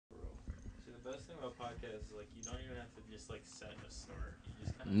about podcasts is like you don't even have to just like set a start.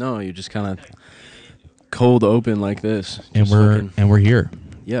 No, you just kind of cold open like this, and Just we're fucking- and we're here.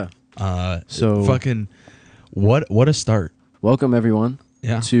 yeah. So fucking what a start. Welcome everyone to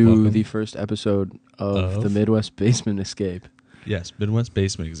welcome. the first episode of the Midwest Basement Escape. Yes, Midwest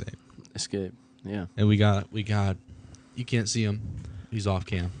Basement Escape. Yeah. And we got you can't see him. He's off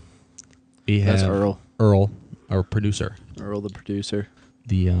cam. We have That's Earl. Earl, our producer. Earl, the producer.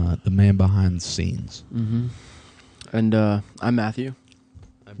 The man behind the scenes. Mm-hmm. And I'm Matthew.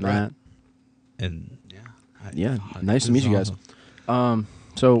 I'm Matt. And nice to meet you guys. Awesome.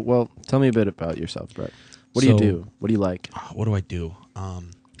 So tell me a bit about yourself, Brett. What do you do? What do you like? What do I do?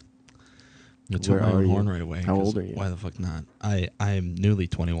 Let's Where my are own you? horn right away. How old are you? Why the fuck not? I am newly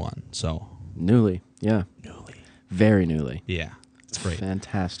 21, so Newly. Yeah. newly. Very newly. Yeah, it's great.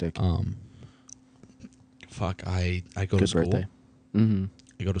 Fantastic. Fuck, I go to Good school. birthday. Mm-hmm.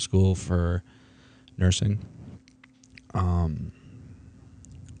 I go to school for nursing.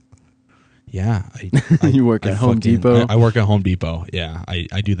 Yeah, You work at Home Depot? I work at Home Depot. Yeah,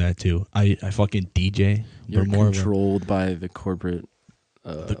 I do that too. I fucking DJ. You're We're more of controlled by the corporate.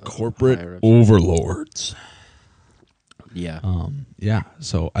 the corporate higher-ups. overlords. Yeah. Yeah.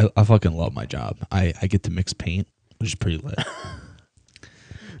 So I fucking love my job. I get to mix paint, which is pretty lit.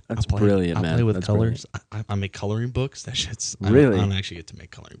 That's brilliant, I man. play with That's colors. I make coloring books. That shit's Really? I don't actually get to make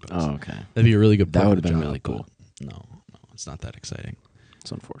coloring books. Oh, okay. That'd be a really good. That part would of have the been job, really cool. but No, it's not that exciting.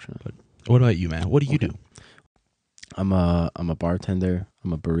 It's unfortunate. But what about you, man? What do you do? I'm a bartender.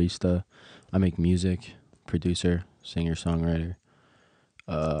 I'm a barista. I make music, producer, singer, songwriter.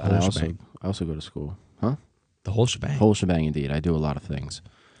 And shebang. I also go to school. Huh? The whole shebang. Whole shebang, indeed. I do a lot of things.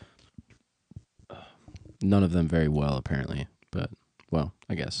 None of them very well, apparently. But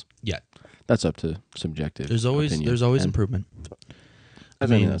I guess Yeah. that's up to subjective. There's always opinion. And improvement. I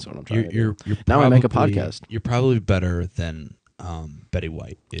mean, that's what I'm trying to do. You're Now I make a probably- podcast. You're probably better than Betty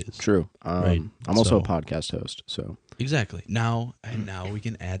White is. True. Right. I'm also a So- podcast host, so Exactly. Now we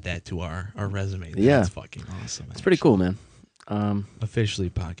can add that to our resume. Yeah. That's fucking awesome. it's pretty cool, man. Officially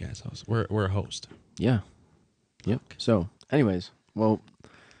podcast host. We're a host. Yeah. Yep. So, anyways,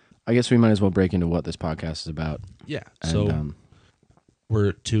 I guess we might as well break into what this podcast is about. Yeah. And, So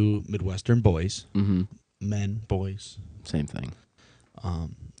we're two Midwestern boys, mhm, men, boys, same thing.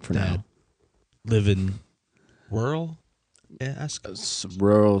 For that now, live in rural. Esque.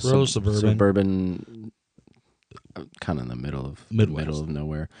 rural, suburban. kind of in the middle of Midwest.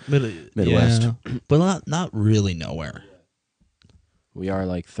 nowhere. Midwest, yeah, but not really nowhere. We are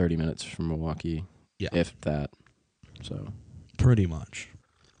like 30 minutes from Milwaukee, Yeah, if that. So, pretty much,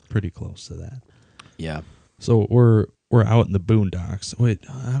 pretty close to that. yeah, So we're out in the boondocks. Wait,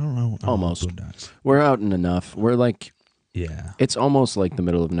 I don't know. Almost. Boondocks. we're out in enough. We're like, Yeah, it's almost like the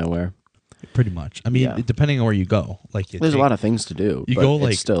middle of nowhere. pretty much. I mean, Yeah. depending on where you go, like There's a lot of things to do. You but go it's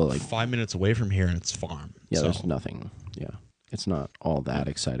like still like 5 minutes away from here, and it's farm. yeah, so. there's nothing. Yeah, it's not all that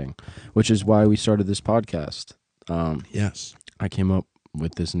exciting, which is why we started this podcast. Yes. I came up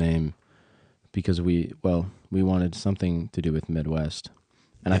with this name because we wanted something to do with Midwest,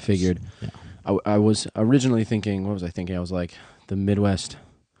 and I Yes. figured Yeah. I was originally thinking, what was I thinking? I was like the Midwest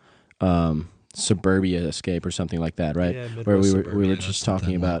suburbia escape or something like that, right? Yeah, Where we Midwest were suburbia, just something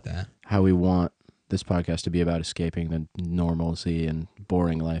talking about like that. how we want this podcast to be about escaping the normalcy and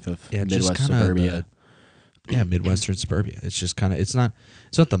boring life of Yeah, just Midwest kinda suburbia. Yeah, Midwestern suburbia. It's just kind of it's not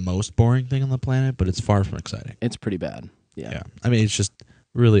the most boring thing on the planet, but it's far from exciting. It's pretty bad. Yeah. I mean, it's just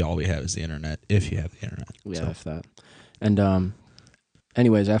really all we have is the internet, if you have the internet. Yeah, So, if that. And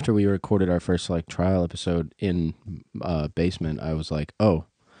anyways, after we recorded our first like trial episode in basement, I was like, oh,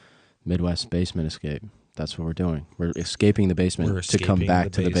 Midwest Basement Escape. That's what we're doing. We're escaping the basement We're to come escaping back the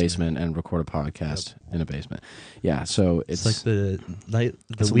to the basement. basement and record a podcast in a basement. Yeah, so it's like the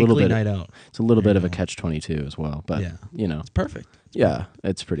it's a little weekly bit- night out. it's a little There bit you of a go. catch-22 as well, but Yeah. you know, It's perfect. yeah,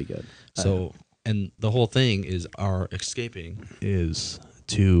 it's pretty good. So, and the whole thing is our escaping is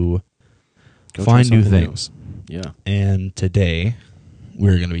to Go try find new something new. things. Yeah. And today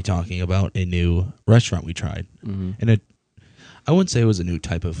we're going to be talking about a new restaurant we tried. Mm-hmm. And I wouldn't say it was a new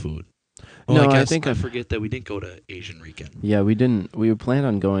type of food. No, I guess think I forget that we didn't go to Asian Weekend. Yeah, we didn't. We planned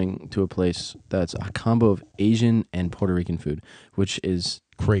on going to a place that's a combo of Asian and Puerto Rican food, which is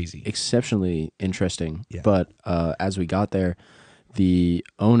Crazy. exceptionally interesting. Yeah. But as we got there, the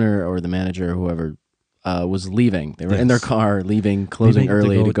owner or the manager, whoever, was leaving. They were in their Yes. car, closing Leaving to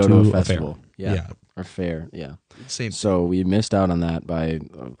early go to go to to a a fair. festival. Yeah. Or fair. Yeah. Same. So we missed out on that by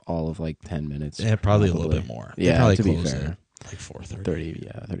all of like 10 minutes. Yeah, probably a little bit more. They Yeah, probably to be closed fair. at like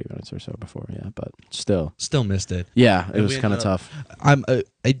 4:30. 30 minutes or so before. Yeah, but still. Still missed it. Yeah, it And was we kind of ended up-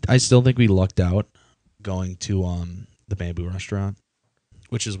 tough. I still think we lucked out. going to the Bamboo Restaurant,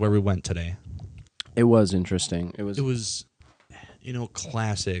 which is where we went today. It was interesting. It was,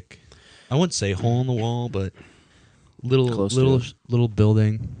 classic. I wouldn't say hole in the wall, but little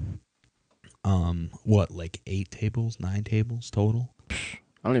building. What, like 8 tables, 9 tables total? I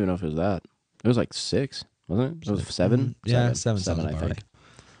don't even know if it was that. It was like 6, wasn't it? It was 7. Yeah, 7 I think.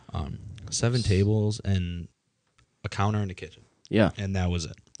 Right. 7 tables and a counter and a kitchen. Yeah, and that was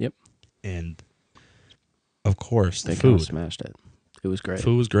it. Yep. And of course, they the kind of food. smashed it. It was great.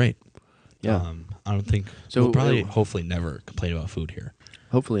 Food was great. Yeah. I don't think So we'll probably, hopefully, never complain about food here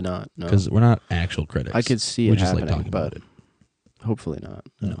Hopefully not. No, because we're not actual critics. I could see We it just like happening, talking but about it. hopefully not.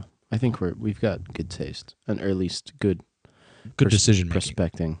 No. No, I think we've got good taste, and or at least good Decision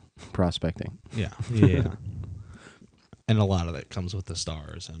making. prospecting. Yeah. And a lot of that comes with the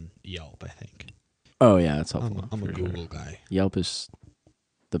stars and Yelp, I think. Oh yeah, that's helpful. I'm a for sure. Google guy. Yelp is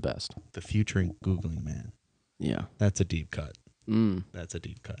the best. The future in Googling, man. Yeah. That's a deep cut. That's a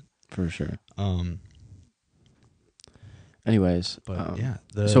deep cut. For sure. Anyways, but yeah.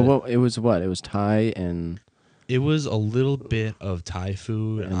 So it was Thai and it was a little bit of Thai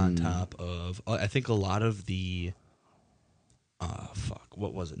food on top of I think a lot of the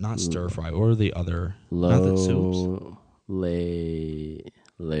what was it? Not stir fry or the other not the soups.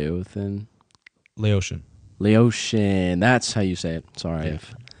 Laotian. That's how you say it. Sorry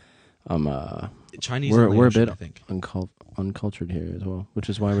if I'm Chinese. We're a bit I think. uncultured here as well, which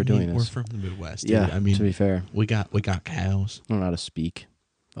is why we're doing this. We're from the Midwest. Yeah, dude. I mean, to be fair, we got cows. I don't know how to speak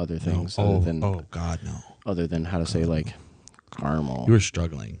other things Oh God, no. Other than how to say like caramel. You were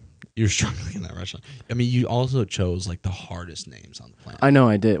struggling. You're struggling in that restaurant. I mean, you also chose like the hardest names on the planet. I know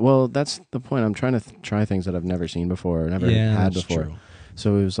I did. Well, that's the point. I'm trying to try things that I've never seen before, never had before. True.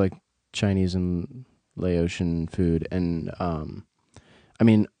 So it was like Chinese and Laotian food, and I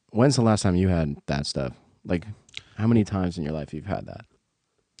mean, when's the last time you had that stuff? Like, how many times in your life you've had that?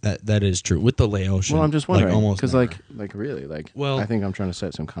 That is true with the Laotian. Well, I'm just wondering, almost because never. like really, like. Well, I think I'm trying to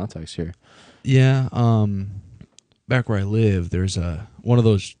set some context here. Yeah. Back where I live, there's one of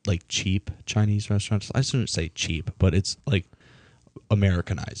those like cheap Chinese restaurants. I shouldn't say cheap, but it's like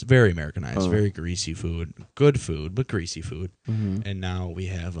Americanized, very Americanized, very greasy food, good food, but greasy food. Mm-hmm. And now we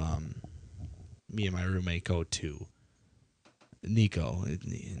have me and my roommate go to Nico.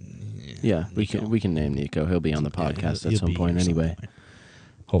 Yeah, Nico. we can name Nico. He'll be on the podcast at some point anyway.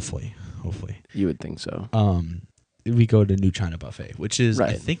 Hopefully. You would think so. We go to New China Buffet, which is I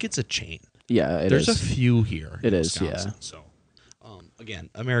Right. think it's a chain. Yeah, There's a few here. It in is, Wisconsin, yeah. So, again,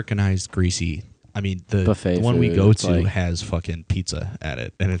 Americanized, greasy. I mean, the Buffet one we food, go it's to like- has fucking pizza at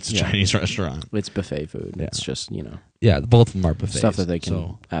it, and it's a Yeah. Chinese restaurant. It's buffet food. Yeah. It's just Yeah, both of them are buffets. stuff that they can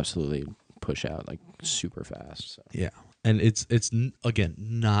So, absolutely push out like super fast. So. yeah, and it's again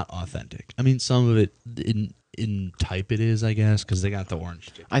not authentic. I mean, some of it in type it is, I guess, because they got the orange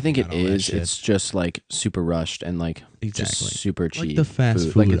chicken. I think it got all that is. shit. It's just like super rushed and like Exactly. just super cheap. like the fast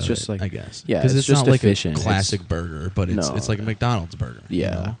food. Like it's of just it, like I guess. yeah, because it's it's just not like efficient. a classic burger, but it's No. it's like a McDonald's burger. you Yeah,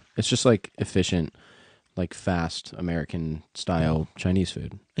 know? it's just like efficient, like fast American style Chinese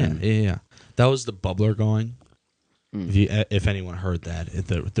food. Yeah. That was the bubbler going. Mm. If anyone heard that,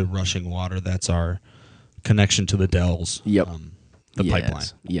 the rushing water, that's our connection to the Dells. Yep. The Yes. pipeline.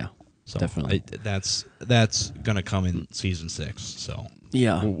 Yeah. So Definitely. that's gonna come in season 6. So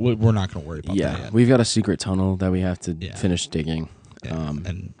Yeah. we're not gonna worry about that Yeah. yet. We've got a secret tunnel that we have to Yeah. finish digging. Yeah.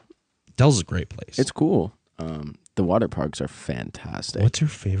 And Dells is a great place. It's cool. The water parks are fantastic. What's your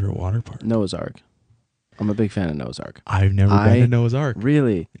favorite water park? Noah's Ark. I'm a big fan of Noah's Ark. I've never been to Noah's Ark.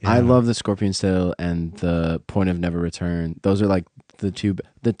 Really? I Yeah. love the Scorpion Sail and the Point of Never Return. Those are like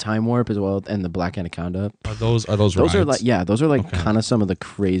the Time Warp as well, and the Black Anaconda. Are those Those rides? are like those are like Okay. kind of some of the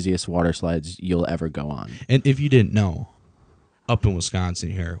craziest water slides you'll ever go on. And if you didn't know, up in Wisconsin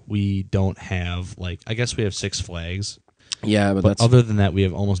here, we don't have I guess we have Six Flags. Yeah, but But that's other than that, we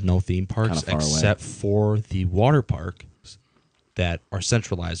have almost no theme parks Kinda far away. except for the water parks that are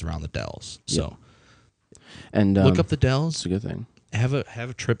centralized around the Dells. So and look up the it's Dells. a good thing. Have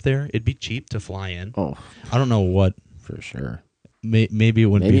a trip there. It'd be cheap to fly in. Oh, I don't know what. for sure. Maybe it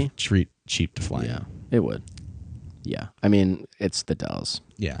wouldn't Maybe? be cheap to fly Yeah, in. it would. Yeah, I mean it's the Dells.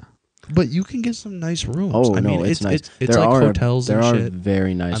 Yeah, but you can get some nice rooms. Oh I no, mean, it's nice. It's there like are hotels there and are shit.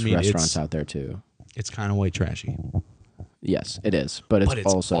 very nice I mean, restaurants it's- out there too. It's kind of white trashy, Yes, it is, but it's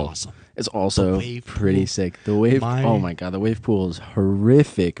also awesome. it's also The wave pretty pool. sick. The wave, oh my god, the wave pool is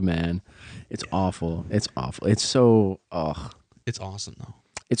horrific, man. It's awful. It's awful. It's so It's awesome though.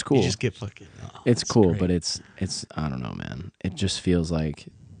 it's cool. You just get fucking. It's cool, great. but it's I don't know, man. It just feels like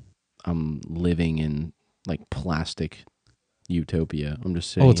I'm living in like plastic utopia. I'm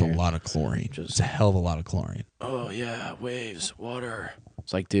just sitting Oh, it's here. a lot of chlorine. Just- It's a hell of a lot of chlorine. Oh yeah, waves, water.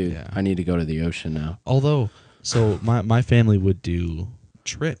 It's like, dude, Yeah. I need to go to the ocean now. Although, so my family would do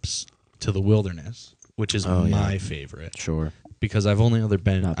trips to the wilderness, which is Oh, yeah. my favorite Sure. because I've only other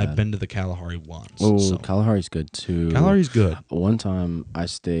been Not I've bad. been to the Kalahari once. Oh, so. Kalahari's good too. Kalahari's good. One time I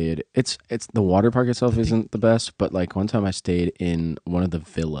stayed. It's the water park itself isn't the best, but like one time I stayed in one of the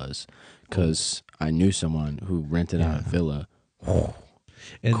villas because I knew someone who rented out a Yeah. villa.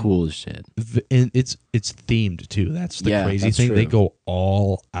 And Cool as shit. And it's themed too. That's the Yeah, crazy that's thing. They true. go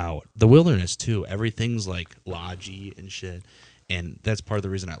all out. The wilderness too. Everything's like lodgy and shit. And that's part of the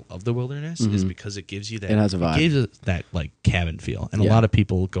reason I love the wilderness is because it gives you that. It has a vibe. It gives us that like cabin feel. And a Yeah. lot of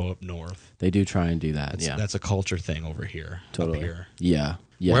people go up north. They do try and do that. That's, yeah, that's a culture thing over here. totally. Up here. Yeah,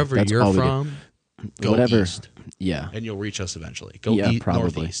 yeah. Wherever that's you're all we do. from, go Whatever. east, Yeah, and you'll reach us eventually. Go Yeah,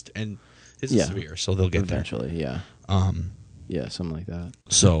 probably. northeast, and it's Yeah. severe, so they'll get eventually. Yeah, there. yeah, something like that.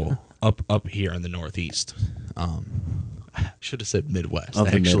 So up here in the northeast, I should have said Midwest. Of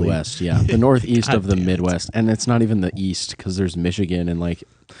the actually. Midwest, yeah, the northeast God of the damn it. Midwest, and it's not even the east because there's Michigan and like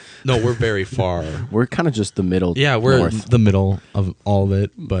No, we're very far. we're kind of just the middle. Yeah, we're north. the middle of all of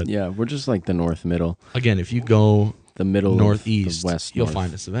it. But Yeah, we're just like the north middle, again, if you go the middle, northeast, of the west, you'll north,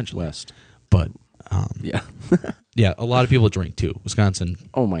 find us eventually. west. But Yeah. yeah, a lot of people drink too. Wisconsin.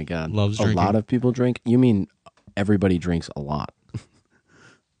 Oh my God, Loves a lot drinking. of people drink. You mean everybody drinks a lot?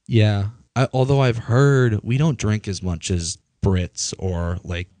 Yeah, although I've heard we don't drink as much as Brits or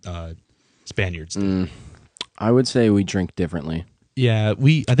like Spaniards do. I would say we drink differently. Yeah, I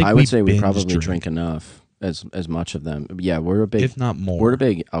think I would say we binge probably drink, drink enough as much of them. Yeah, we're a big, if not more. we're a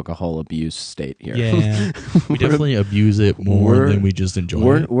big alcohol abuse state here. Yeah, we definitely abuse it more we're- than we just enjoy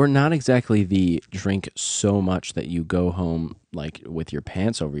We're it. we're not exactly the drink so much that you go home like with your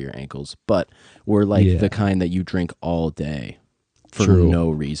pants over your ankles, but we're like Yeah. the kind that you drink all day for True. no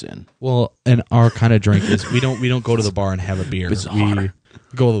reason. Well, and our kind of drink is we don't go to the bar and have a beer. Bizarre. We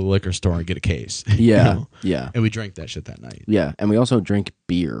go to the liquor store and get a case. you Yeah, know? yeah, And we drink that shit that night. yeah, and we also drink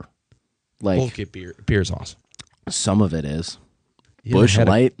beer. Like Both get beer. Beer's awesome. some of it is Yeah, Bush had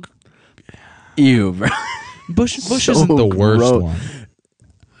a- Light. Ew, bro. Bush So isn't the worst gross. one.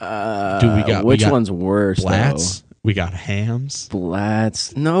 Dude, we got which we got one's worse? Blatz. We got hams. Though?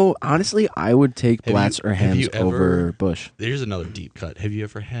 Blatz. No, honestly, I would take Have Blatz you- or have Hams you ever- over Bush. There's another deep cut. Have you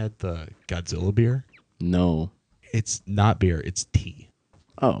ever had the Godzilla beer? No. It's not beer. It's tea.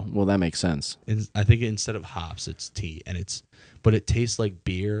 Oh, well, that makes sense. I think instead of hops, it's tea, but it tastes like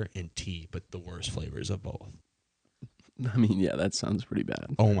beer and tea, but the worst flavors of both. I mean, yeah, that sounds pretty bad.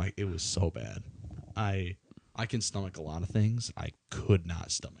 Oh my! It was so bad. I can stomach a lot of things. I could not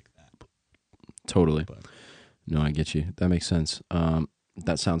stomach that. Totally. But No, I get you. That makes sense.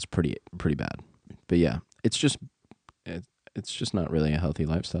 That sounds pretty bad. But yeah, it's just not really a healthy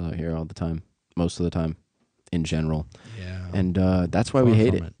lifestyle out here all the time. Most of the time, in general, yeah, and that's why we Far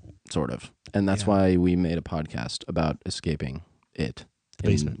hate from it, sort of. And that's Yeah. why we made a podcast about escaping it The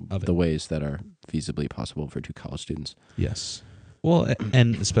basement of it. the ways that are feasibly possible for two college students. Yes. Well,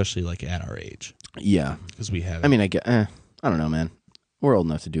 and especially like at our age, Yeah, because we have. I mean, I don't know, man. We're old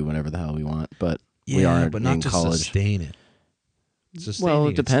enough to do whatever the hell we want, but we yeah, aren't but not in to college. sustain it. Well, Sustaining it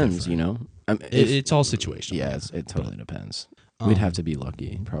it's depends, different. you know. It's all situational. Yeah, it totally depends. We'd have to be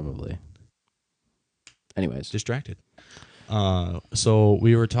lucky, probably. Anyways, distracted. So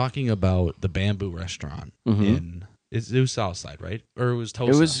we were talking about the Bamboo Restaurant in it was Southside, right? Or it was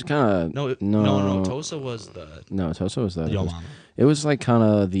Tosa? it was kind of no, no. Tosa was the No, Tosa was that. Yo Mama. It was like kind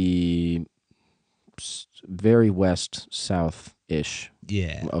of the very west south ish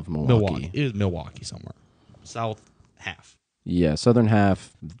Yeah, of Milwaukee. It was Milwaukee somewhere, south half, Yeah, southern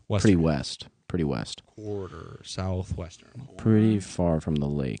half, Western pretty west, quarter, southwestern, pretty far from the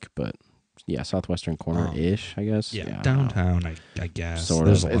lake, but yeah, southwestern corner ish, I guess. Yeah, I don't know. downtown. I guess Sort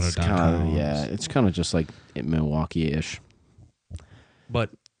there's of. a lot It's of kind downtowns. of it's kind of just like Milwaukee ish. But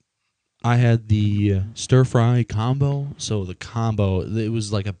I had the stir fry combo. So the combo, it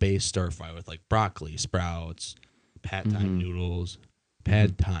was like a base stir fry with like broccoli, sprouts, pad thai noodles,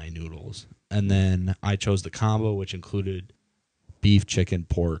 and then I chose the combo, which included beef, chicken,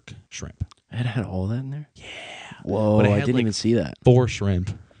 pork, shrimp. It had all that in there. Yeah. Whoa! But it I had, didn't like, even see that. 4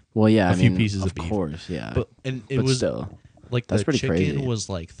 shrimp, Well, yeah, a I few mean, pieces of of beef. course, yeah. but it but was still, like that's the pretty chicken crazy. was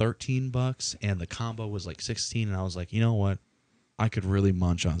like $13, and the combo was like 16, and I was like, you know what? I could really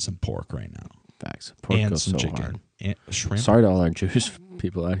munch on some pork right now. Facts. Pork and goes some so chicken. hard. And shrimp. Sorry to all our Jewish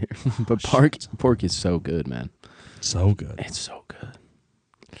people out here, but pork is so good, man. So good. It's so good.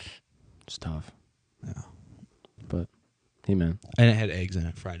 It's tough, Yeah. but hey, man. And it had eggs in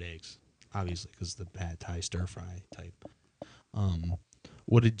it, fried eggs, obviously, because the pad thai stir fry type.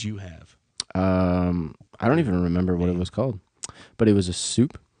 What did you have? I don't even remember what it was called, but it was a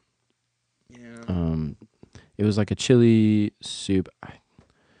soup. Yeah. It was like a chili soup.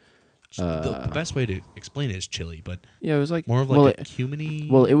 The best way to explain it is chili, but Yeah, it was like more of like a cuminy.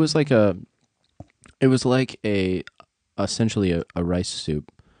 Well, it was like a essentially a rice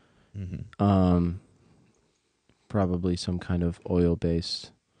soup. Mm-hmm. Probably some kind of oil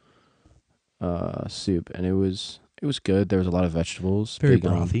based soup, and it was good. There was a lot of vegetables, Very big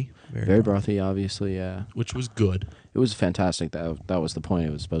on- brothy. very brothy, obviously. Yeah, Which was good. it was fantastic. That was the point.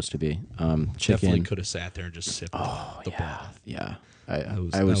 It was supposed to be. Definitely Chicken. could have sat there and just sipped the broth. Yeah, That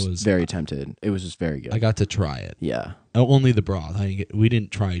I was was- very tempted. It was just very good. I got to try it. Yeah, Only the broth. We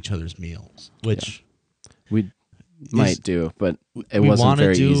didn't try each other's meals, which we might do, but it we wasn't wanna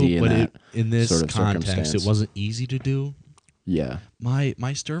very do, easy in but that. in this sort of context, circumstance. it wasn't easy to do. Yeah, My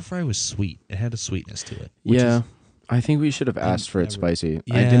stir fry was sweet. It had a sweetness to it. Which yeah. is- I think we should have asked for it never- spicy.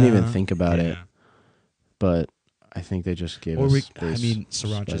 I didn't even Yeah, think about it, yeah. but I think they just gave Or us. I mean,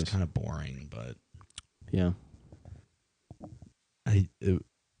 sriracha is spice. kind of boring, but Yeah.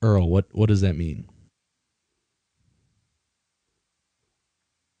 Earl, what does that mean?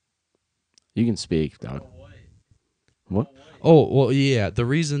 You can speak, dog. What? Oh well, yeah. The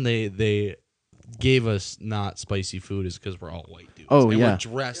reason they gave us not spicy food is because we're all white dudes. Oh, and yeah. we're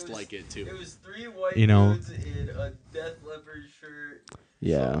dressed like it too. It was 3 white You know? dudes in a Death Leopard shirt.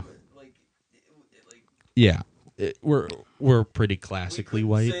 Yeah. Some, like Yeah, we're pretty classically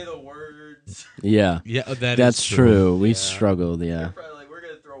we couldn't white. say the words. Yeah. Yeah, That's true. We Yeah. struggled. They're Yeah. probably like, we're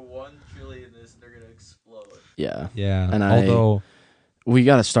gonna throw one chili in this and they're gonna explode. Yeah. Yeah, And although We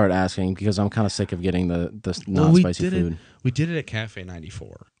got to start asking because I'm kind of sick of getting the well, non-spicy food. we did it at Cafe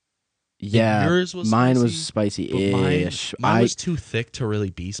 94. Yeah. yours was mine spicy, was But spicy-ish. mine was too thick to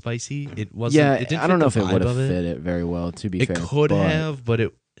really be spicy. It wasn't. Yeah, it didn't I don't know fit if the it would vibe have of fit it very well, to be It fair. could but, have, but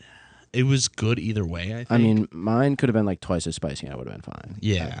it was good either way. I think. I mean, mine could have been like twice as spicy and I would have been fine.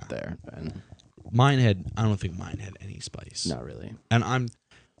 Yeah. There. And I don't think mine had any spice. not really. And I'm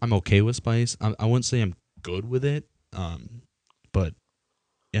okay with spice. I wouldn't say I'm good with it. But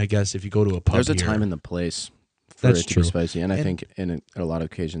I guess if you go to a pub, There's a here- time and the place for That's it to true. be spicy. And I And- think in a lot of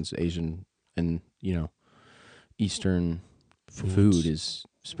occasions, Asian and, Eastern food is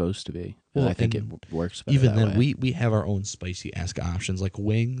supposed to be. And Well, I think it and works better even that then, way. we have our own spicy-esque options. Like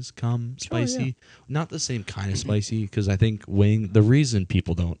wings come spicy, not the same kind of spicy. Because I think the reason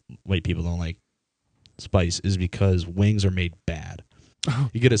white people don't like spice is because wings are made bad.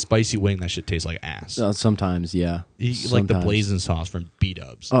 You get a spicy wing, that shit tastes like ass. Sometimes, yeah. Like the sometimes. blazing sauce from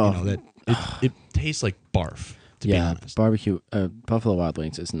B-Dubs. Oh. That it tastes like barf. To be Yeah, honest. barbecue, Buffalo Wild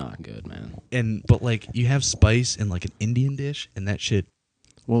Wings is not good, man. But like you have spice in like an Indian dish, and that shit.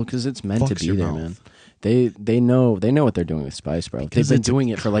 Well, because it's meant to Fucks be your there, mouth. man. They know what they're doing with spice, bro. Because They've been it's a doing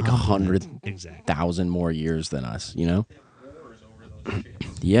it for like compliment. 100,000 Exactly. more years than us. You know? They have wars over those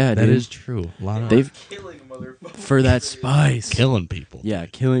shits. Yeah, That dude. is true. A lot of They've Killing motherfuckers. for that spice. killing people. Yeah,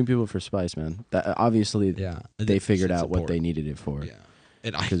 killing people for spice, man. That obviously Yeah. they figured Shit's out what they important. needed it for. Yeah.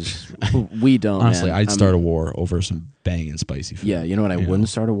 And Because we don't. honestly, man. I'd start a war over some banging spicy food. Yeah, you know what? I You know? wouldn't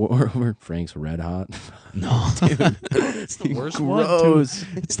start a war over Frank's Red Hot. No, it's the worst one. Too. Gross.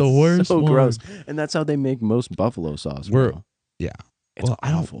 It's the worst So one. gross. And that's how they make most buffalo sauce. We're- bro. Yeah. It's Well,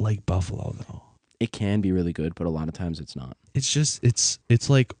 I don't awful. like buffalo though. It can be really good, but a lot of times it's not. It's just it's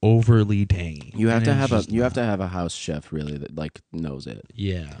like overly tangy. You have And to it's have just have to not. have a house chef really that like knows it,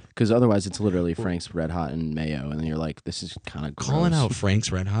 Yeah. because otherwise it's literally Frank's Red Hot and mayo, and then you're like, this is kind of Calling out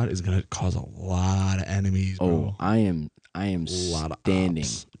Frank's Red Hot is gonna cause a lot of enemies, Oh, bro. I am a lot of standing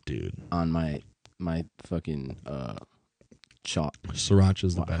ops, dude. on my fucking chalk.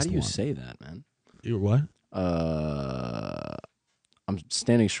 Sriracha's the How best do you one. say that, man? You're what? I'm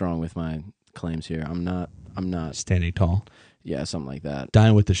standing strong with my claims here. I'm not. Standing tall. Yeah, something like that.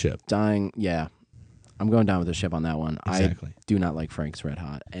 Dying with the ship. Dying. Yeah, I'm going down with the ship on that one. Exactly. I do not like Frank's Red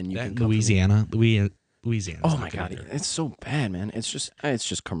Hot, and you That can come for me. Louisiana. Oh my god, it's so bad, man. It's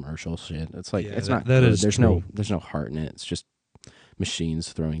just commercial shit. It's like Yeah, it's that- not that good. is There's true. no heart in it. It's just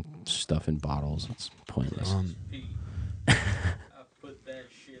machines throwing stuff in bottles. It's pointless. Pete, I put that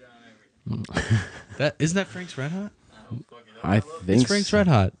shit on everything. That isn't that Frank's Red Hot? I don't fucking know. I love think It's Frank's Red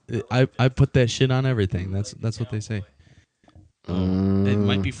Hot. I put that shit on everything. That's what they say. It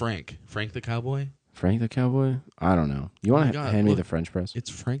might be Frank. Frank the Cowboy. Frank the Cowboy. I don't know. You want my to God, hand me look. the French press?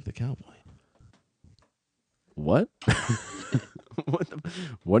 It's Frank the Cowboy. What?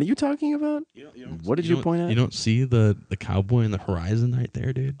 What are you talking about? What did you point at? You don't see the cowboy in the horizon right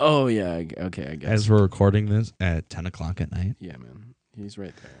there, dude? Oh yeah. Okay, I guess. As we're recording this at 10 o'clock at night. Yeah, man. He's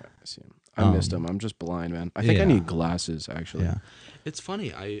right there. I see him. I missed him. I'm just blind, man. I think I yeah. need glasses, actually. Yeah. It's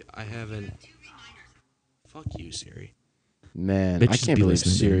funny. I haven't. Fuck you, Siri. Man, I Bitches can't be believe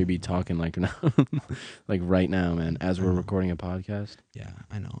listening to Siri you. be talking like now, like right now, man, as we're recording a podcast. Yeah,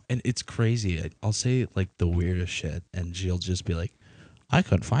 I know. And it's crazy. I'll say like the weirdest shit, and she'll just be like, "I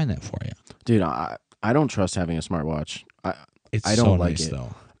couldn't find that for you." Dude, I don't trust having a smartwatch. It's I don't so like nice it.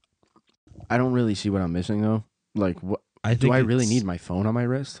 though. I don't really see what I'm missing though. Like, what I do think I really it's- need my phone on my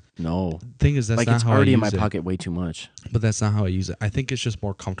wrist? No. Thing is, that's Like not it's how already I in use my it. pocket way too much. But that's not how I use it. I think it's just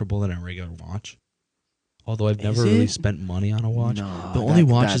more comfortable than a regular watch. Although I've Is never really it? spent money on a watch. No, The only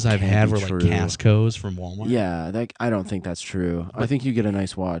that watches I've can't had be were like true. Cascos from Walmart. Yeah, I don't think that's true. I think you get a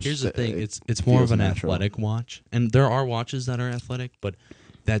nice watch. Here's the that thing: it it's more of feels an natural. athletic watch, and there are watches that are athletic, but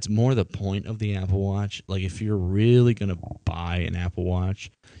that's more the point of the Apple Watch. Like, if you're really gonna buy an Apple Watch,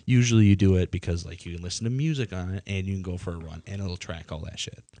 usually you do it because like you can listen to music on it, and you can go for a run, and it'll track all that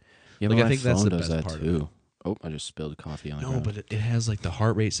shit. Yeah, Like, but I my think that's phone the does best that part of too. Oh, I just spilled coffee on the No, ground. but it has like the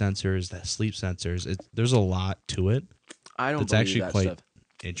heart rate sensors, the sleep sensors. There's a lot to it. I don't That's believe actually that quite stuff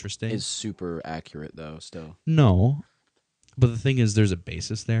interesting. is super accurate though. Still, No, but the thing is, there's a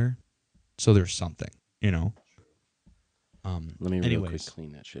basis there, so there's something, you know. let me real quick Anyways,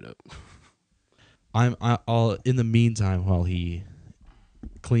 clean that shit up. I'll in the meantime while he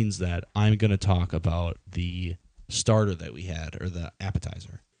cleans that, I'm gonna talk about the starter that we had or the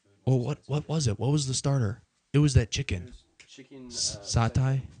appetizer. Well, what was it? What was the starter? It was that chicken Chicken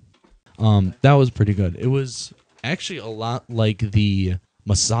satay. That was pretty good. It was actually a lot like the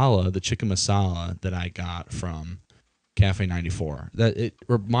masala, the chicken masala that I got from Cafe 94. That it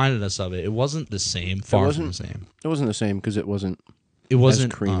reminded us of it. It wasn't the same, far from the same. It wasn't the same because it wasn't It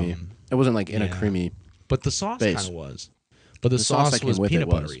wasn't as creamy. It wasn't like in a yeah. creamy. but the sauce base. kind of was. But the, The sauce sauce that was came with peanut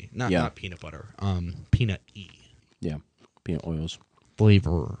it was. buttery, not Yeah. not peanut butter. Peanut Yeah, peanut oils,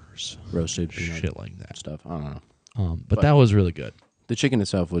 flavors, roasted peanut shit like that. stuff. I don't know. But that was really good. The chicken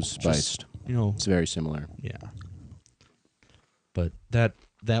itself was spiced. You know, It's very similar. yeah. But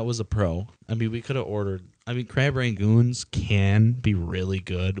that was a pro. I mean, we could have ordered. I mean, crab rangoons can be really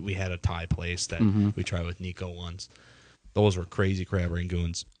good. We had a Thai place that we tried with Nico once. Those were crazy crab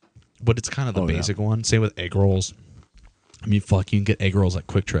rangoons. But it's kind of the Oh, yeah. basic one. Same with egg rolls. I mean, fuck, you can get egg rolls at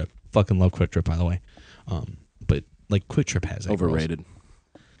Quick Trip. Fucking love Quick Trip, by the way. But like Quick Trip has egg rolls. Overrated.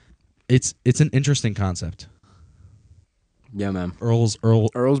 It's an interesting concept. Yeah, man. Earl's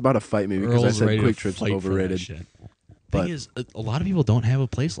About to fight me because I Earl's said ready Quick to Trip's fight for that overrated. shit. But- Thing is, a lot of people don't have a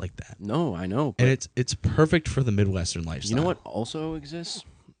place like that, No, I know. But and it's perfect for the Midwestern lifestyle. you know what also exists?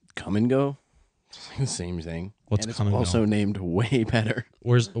 Come and Go. It's like the same thing. What's and it's Come and Go? also named way better.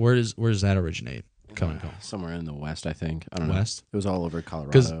 Where does that originate? Come and Go. Somewhere in the West, I think. I don't West? know. It was all over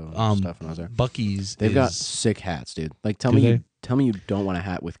Because Colorado and stuff when I was there. Bucky's They've got is- sick hats, dude. Like tell Do me they? you don't want a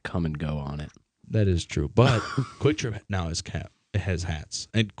hat with Come and Go on it. that is true, but Quick Trip now is it has hats,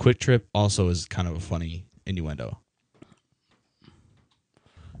 and Quick Trip also is kind of a funny innuendo.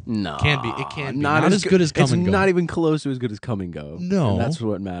 No. It can be not as good as Come it's and Go. not even close to as good as Come and Go. No. And that's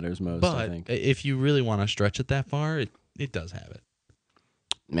what matters most, I But think. if you really want to stretch it that far, it does have it.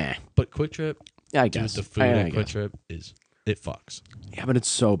 Meh. But Quick Trip, Yeah, I dude, guess. the food I at Quick guess. Trip it fucks. Yeah, but it's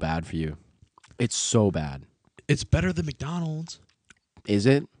so bad for you. It's so bad. It's better than McDonald's. Is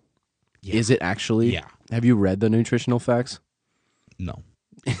it? Yeah. Is it actually? Yeah. Have you read the nutritional facts? No,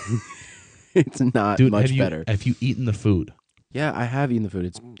 It's not dude, much have you, better. Have you eaten the food? Yeah, I have eaten the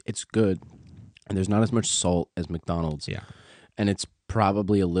food. It's good. And there's not as much salt as McDonald's. Yeah, And it's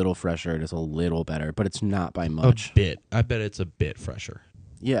probably a little fresher. It is a little better, but it's not by a much. bit. I bet it's a bit fresher.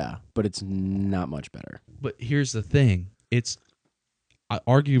 Yeah, but it's not much better. But here's the thing: it's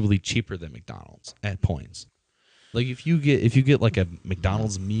arguably cheaper than McDonald's at points. Like if you get like a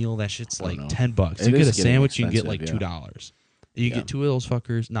McDonald's meal, that shit's I don't like know. $10. It You get is a getting sandwich, you can get like expensive, $2. You Yeah. get two of those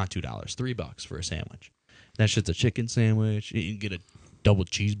fuckers, not $2, $3 for a sandwich. That shit's a chicken sandwich. You can get a double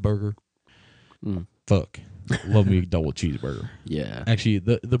cheeseburger. Mm. Fuck, love me a double cheeseburger. Yeah. Actually,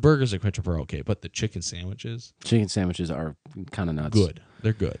 the burgers at Quick Trip are okay, but the chicken sandwiches, Chicken sandwiches are kind of nuts. good.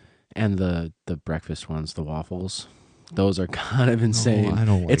 They're good. And the breakfast ones, the waffles, those are kind of insane. I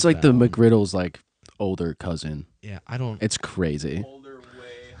don't like it's like that the one. McGriddle's like older cousin. Yeah, I don't. It's crazy. Older,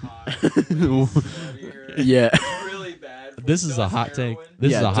 way hot, way sweatier, Yeah. really bad. for This is a does hot take. heroin.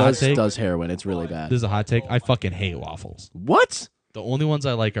 This yeah, is a it hot does, take. does heroin. It's really bad. This is a hot take. I fucking hate waffles. What? The only ones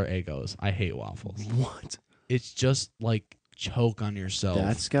I like are Eggos. I hate waffles. What? It's just like choke on yourself.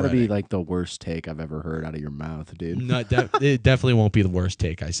 That's got to be breading. like the worst take I've ever heard out of your mouth, dude. No, it definitely won't be the worst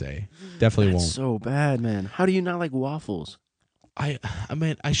take I say. Definitely That's won't. so bad, man. How do you not like waffles? I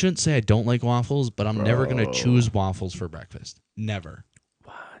mean, I shouldn't say I don't like waffles, but I'm never gonna Bro. choose waffles for breakfast. Never.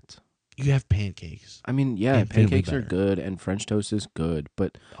 What? You have pancakes. I mean, yeah, Infinitely pancakes are better. good and French toast is good,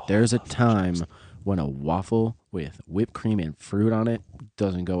 but Oh, there's I a love French time toast. when a waffle with whipped cream and fruit on it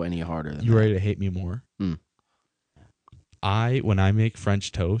doesn't go any harder than You that. ready to hate me more? Mm. When I make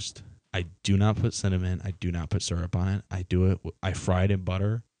French toast, I do not put cinnamon. I do not put syrup on it. I fry it in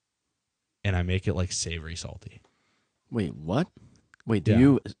butter, and I make it like savory salty. Wait, what? Wait, Yeah.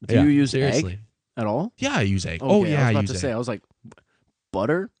 do Yeah, you use seriously? egg at all? Yeah, I use egg. Okay, Oh yeah, I was I about use to egg. say, I was like,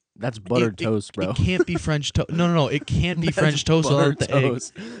 butter? That's buttered toast, bro. It can't be French toast. No. It can't be That's French toast without buttered the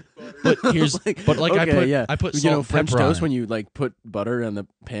toast. egg. But here's, okay, I put salt you know and French pepper on toast it. when you like put butter in the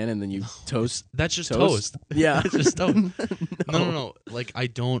pan and then you toast. That's just toast? toast. Yeah, It's just toast. No. Like I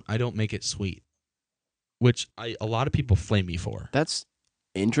don't make it sweet, which a lot of people flame me for. That's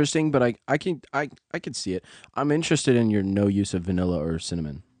interesting, but I can see it. I'm interested in your no use of vanilla or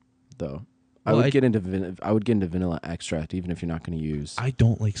cinnamon, though. Well, I would get into vanilla extract, even if you're not going to use. I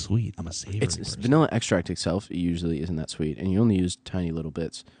don't like sweet. I'm a savory It's person. vanilla extract itself usually isn't that sweet, and you only use tiny little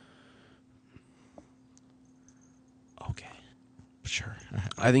bits. Okay, sure.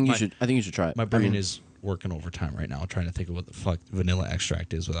 I think you should try it. My I brain mean, is working overtime right now, trying to think of what the fuck vanilla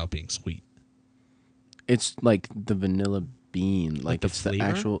extract is without being sweet. It's like the vanilla bean, like the it's flavor? the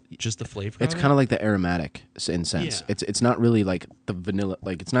actual. Just the flavor. It's kind of like the aromatic in sense. Yeah. It's not really like the vanilla.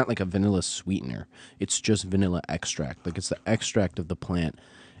 Like it's not like a vanilla sweetener. It's just vanilla extract. Like it's the extract of the plant,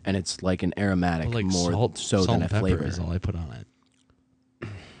 and it's like an aromatic like more salt, so salt than and a pepper flavor. is all I put on it.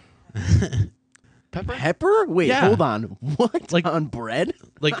 Pepper? Pepper? Wait, Yeah. hold on. What? Like- on bread?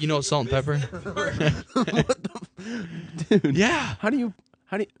 Like salt and pepper. Dude. Yeah, How do you?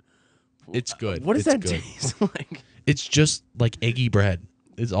 it's good. What does It's that good. taste like? It's just like eggy bread.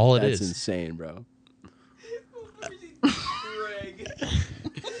 It's all it That's is. insane, bro.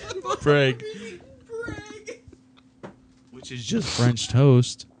 Bragg. Which is just French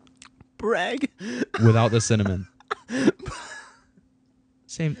toast Bragg. without the cinnamon.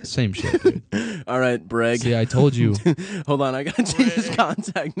 Same shit, dude. All right, Bragg. See, I told you. Hold on, I gotta change his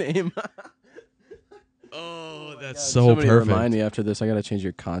contact name. Oh, that's Somebody perfect. remind me after this. I gotta change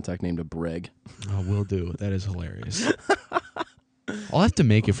your contact name to Bragg. Oh, will do. That is hilarious. I'll have to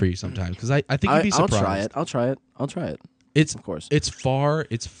make it for you sometime because I think you'd be I'll surprised. try it. I'll try it. It's Of course. It's far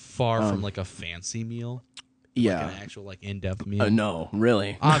from like a fancy meal. Yeah. Like an actual like in-depth meal. No,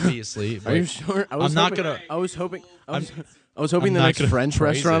 really. Obviously, Are you but sure? I'm not gonna. I was hoping. I was I'm hoping the not next gonna French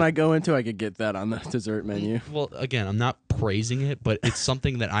praise restaurant it. I go into, I could get that on the dessert menu. Well, again, I'm not praising it, but it's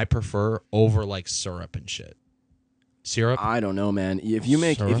something that I prefer over like syrup and shit. Syrup. I don't know, man. If you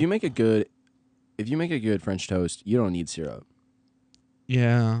make Syrup? a good French toast, you don't need syrup.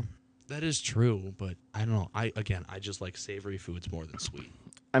 Yeah, that is true, but I don't know. I just like savory foods more than sweet,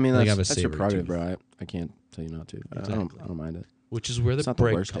 I mean, I think I that's have a your savory prerogative, tooth. bro. I can't tell you not to. Exactly. I don't mind it. which is where It's the not the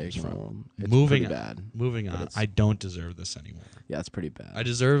bread worst comes take in the from. world. It's Moving pretty on. bad. Moving but on. it's- I don't deserve this anymore. Yeah, it's pretty bad. I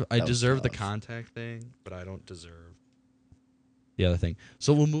deserve That was the tough. contact thing, but I don't deserve the other thing.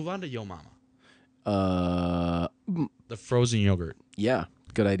 So we'll move on to Yo Mama, the frozen yogurt. Yeah,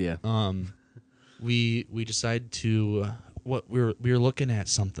 good idea. We decided to what we were looking at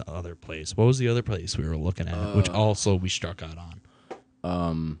some other place. What was the other place we were looking at? Which also we struck out on.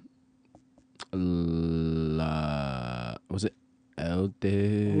 Was it El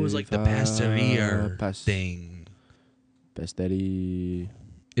de? It was like the pasteria Pas- thing. Pasteri.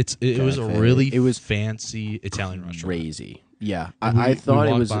 It was a Cafe. really It was fancy Italian restaurant. Crazy. Yeah, And I thought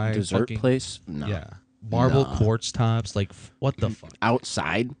it walked was by a dessert fucking- place. No. Yeah, marble Nah. quartz tops. Like what the fuck?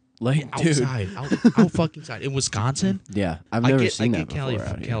 Outside, like dude. Outside, out fucking side in Wisconsin. Yeah, I've never I seen get that before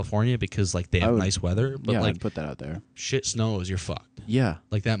out here. California because like they have would- nice weather, but Yeah, like I'd put that out there. shit snows, you're fucked. Yeah,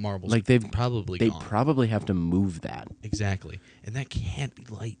 Like that marble's like they've probably they gone. probably have to move that. Exactly, and that can't be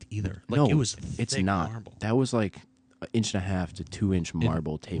light either. Like No, it was. it's thick not. marble. That was like an inch and a half to 2 inch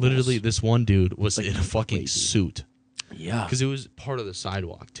marble tables. Literally, this one dude was Like in a fucking crazy. suit Yeah. because it was part of the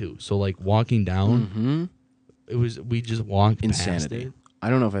sidewalk too. So like walking down, we just walked past Insanity. it. I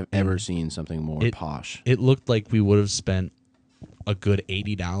don't know if I've ever seen something more it- posh. It looked like we would have spent a good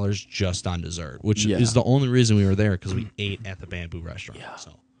 $80 just on dessert, which Yeah. is the only reason we were there because we ate at the Bamboo restaurant. Yeah.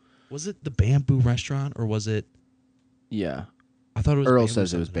 So, was it the Bamboo restaurant or was it? Yeah. I thought it was. Earl Bamboo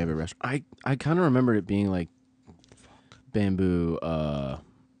says it was something. Bamboo Restaurant. I kind of remembered it being like Bamboo. What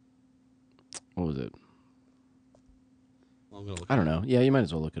was it? Well, I'm gonna look I don't know. Yeah, you might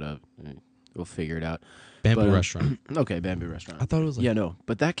as well look it up. We'll figure it out. Bamboo But, Restaurant. Okay, Bamboo Restaurant. I thought it was like Yeah, no,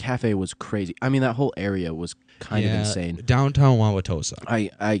 but that cafe was crazy. I mean, that whole area was kind of insane. Downtown Wauwatosa.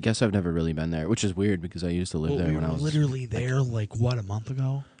 I guess I've never really been there, which is weird because I used to live there we when were I was literally there like what, a month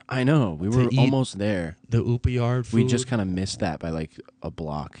ago? I know. We were eat almost there. The Oopa Yard food. We just kind of missed that by like a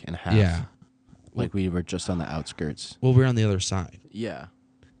block and a half. Yeah. Like we were just on the outskirts. Well, we're on the other side. Yeah.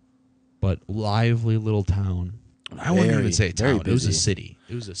 But lively little town. I wouldn't even say very town. It was a busy. city.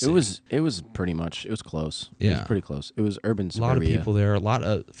 It was a city. It was pretty much. It was close. It Yeah. was pretty close. It was urban A lot of suburbia. people there.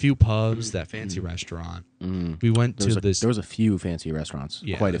 A few pubs. That fancy restaurant. We went to this. There was a few fancy restaurants.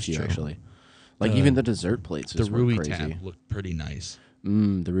 Yeah, Quite a that's few true. actually. Like even the dessert places The were Ruby crazy. Tap looked pretty nice.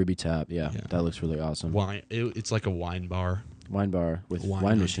 The Ruby Tap. Yeah, Yeah. that looks really awesome. Wine. It's like a wine bar. Wine bar with Wine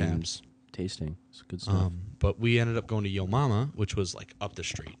wine on machines. Tasting. It's good stuff. But we ended up going to Yo Mama, which was like up the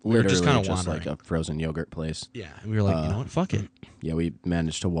street. We were Literally just kind of just wandering. like a frozen yogurt place. Yeah, and we were like, you know what? Fuck it. Yeah, we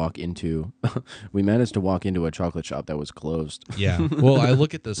managed to walk into a chocolate shop that was closed. Yeah. Well, I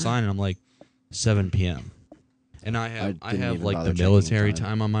look at the sign and I'm like, 7 p.m. And I have didn't even like bother the checking military time.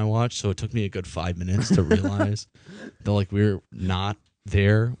 time on my watch, so it took me a good 5 minutes to realize that like we were not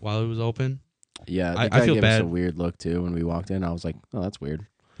there while it was open. Yeah, I the guy feel gave bad. us a weird look too when we walked in. I was like, "Oh, that's weird."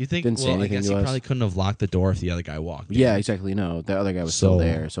 You think? Didn't say Well, I anything guess to he us. probably couldn't have locked the door if the other guy walked in. Yeah, exactly. No, the other guy was still So-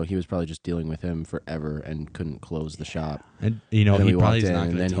 there, so he was probably just dealing with him forever and couldn't close the shop. And you know And then he we probably walked is in, not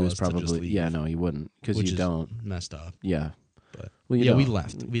and going then to he tell was us to just probably leave, yeah, no, he wouldn't because which you is don't. messed up. Yeah, But well, you yeah, we don't.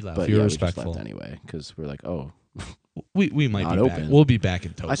 left. We left. But We were yeah, we just respectful. left anyway because we're like, oh, We might Not be back. open. We'll be back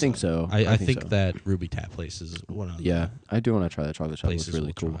in Tulsa. I think so. I I think think so. that Ruby Tap place is one of the yeah, I do want to try that chocolate shop. It places was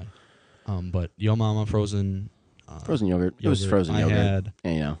really we'll cool. try. But Yo Mama frozen. Frozen yogurt. It was frozen I yogurt. had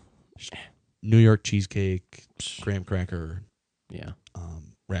And, you know, New York cheesecake, graham cracker, yeah,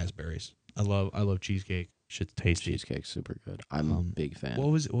 raspberries. I love cheesecake. Shit's tasty. cheesecake's super good. I'm a big fan. What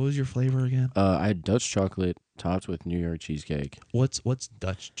was your flavor again? I had Dutch chocolate topped with New York cheesecake. What's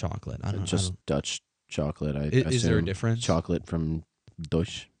Dutch chocolate? I don't Just know. Dutch chocolate. Is there a assume. difference? Chocolate from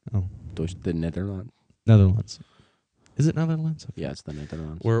Dutch, Oh, the Netherlands. Netherlands. Is it Netherlands? Okay. Yeah, it's the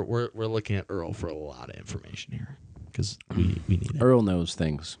Netherlands. We're looking at Earl for a lot of information here because we need it. Earl knows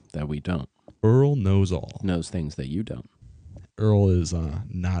things that we don't. Earl knows all. Knows things that you don't. Earl is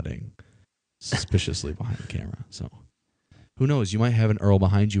nodding suspiciously behind the camera. So who knows? You might have an Earl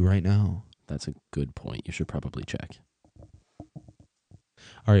behind you right now. That's a good point. You should probably check.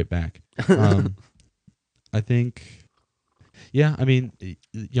 All right, back. I think, yeah. I mean,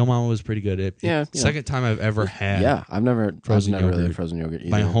 Yo Mama was pretty good. Yeah, you know. Second time I've ever had. Yeah, I've never frozen really yogurt. had frozen yogurt either.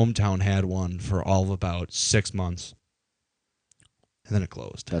 My hometown had one for all of about 6 months, and then it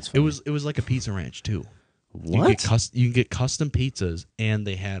closed. That's it funny. was like a pizza ranch too. What? You can get custom pizzas, and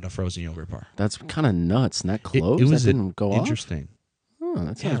they had a frozen yogurt bar. That's kind of nuts. And that It closed? was that didn't go off? interesting, Oh,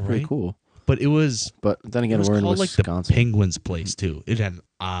 that Yeah, sounds pretty right? cool. but it was. But then It again, was we're in called like Wisconsin. the Penguins place too. It had an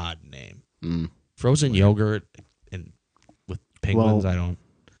odd name. Frozen Weird. yogurt and with penguins. Well, I don't.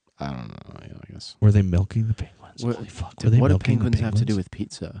 I don't know. I guess. Were they milking the penguins? What- Holy fuck! Were they What do milking the penguins have to do penguins? with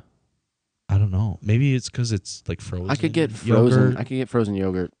pizza? I don't know. Maybe it's because it's like frozen. I could get frozen. Yogurt. I could get frozen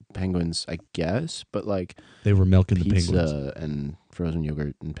yogurt penguins, I guess. But like They were milking the pizza penguins. and frozen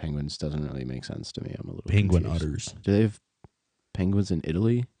yogurt and penguins doesn't really make sense to me. I'm a little Penguin confused. udders. Do they have penguins in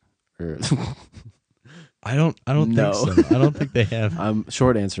Italy? Or I don't No. think so. I don't think they have.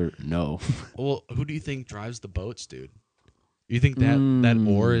 short answer, no. Well, who do you think drives the boats, dude? You think that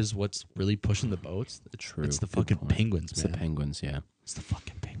oar is what's really pushing the boats? True. It's the Good fucking point. penguins, It's man. the penguins, yeah. It's the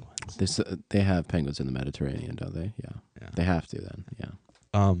fucking penguins. They have penguins in the Mediterranean, don't they? Yeah. Yeah. They have to then.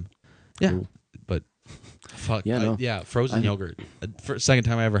 Yeah. Yeah. Cool. But fuck. Yeah, no. Yeah. Frozen I- yogurt. Second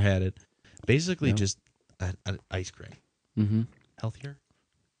time I ever had it. Basically, Yeah. just an ice cream. Mm-hmm. Healthier.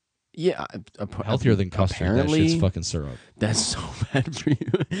 Yeah. Healthier than custard. Apparently, That shit's fucking syrup. that's so bad for you.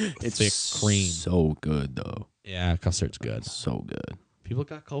 It's Thick cream. so good though. Yeah, custard's good. It's so good. People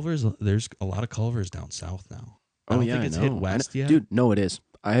got Culvers. There's a lot of Culvers down south now. I Oh don't yeah, think it's I hit know. west yet. Dude, no, it is.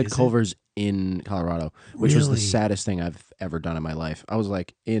 I had Is it? Culver's in Colorado, which was the Really? saddest thing I've ever done in my life. I was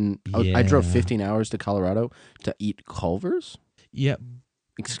like, I drove Yeah. 15 hours to Colorado to eat Culver's. Yeah.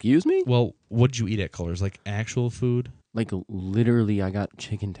 Excuse me? Well, what'd you eat at Culvers? Like actual food? Like literally, I got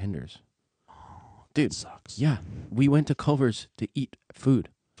chicken tenders. Dude, Sucks. yeah, we went to Culver's to eat food,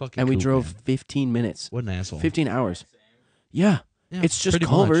 Fucking and we cool, drove man. 15 minutes, What an asshole. 15 hours. Yeah, Yeah, it's just pretty much.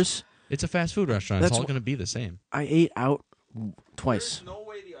 Culver's. It's a fast food restaurant. That's It's all wh- going to be the same. I ate out twice. There's no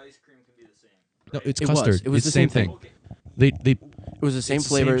way the ice cream can be the same. No, it's It was. custard. It was it's the the same same thing. Okay. They It was the same It's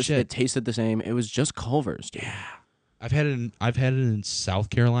the same flavors. shit. It tasted the same. It was just Culver's. Dude. Yeah. I've had it in South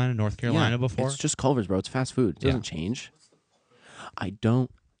Carolina, North Carolina Yeah, before. It's just Culver's, bro. It's fast food. It Yeah. doesn't change. I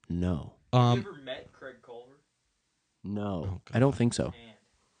don't know. Have you ever met Craig Culver? No, Oh, I don't God. think so.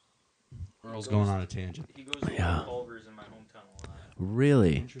 And Earl's going on a tangent. he goes to Yeah. Culver's in my hometown a lot.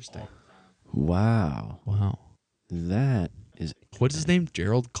 Really? Interesting. All the time. Wow. Wow. That is What's his name?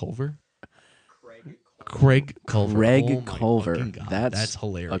 Gerald Culver? Craig Culver. Craig Culver. Craig Oh my Culver. fucking God. That's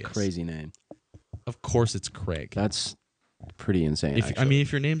hilarious. a crazy name. Of course it's Craig. That's pretty insane.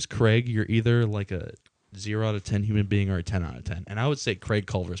 If your name's Craig, you're either like a 0 out of 10 human being or a 10 out of 10. And I would say Craig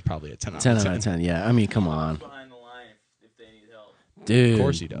Culver is probably a 10 out 10 of 10. out of 10. Yeah, I mean, come He walks on, behind the line if they need help. dude. Of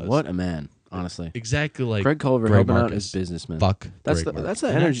course he does. What a man, honestly. Exactly like Craig Culver Greg helping out Marcus. his businessman. Fuck. That's Greg the Marcus.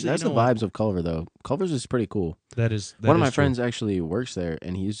 energy. And actually, That's you the know what? vibes of Culver though. Culver's is pretty cool. That is One of my true. friends actually works there,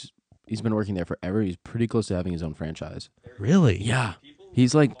 and he's been working there forever. He's pretty close to having his own franchise. Really? Yeah,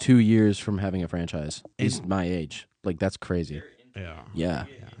 he's like 2 years from having a franchise. He's my age. Like that's crazy. Yeah. Yeah,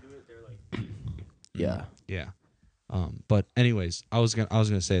 Get into it, they're like, yeah. Yeah. But anyways, I was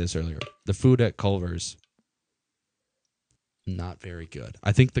gonna say this earlier. The food at Culver's not very good.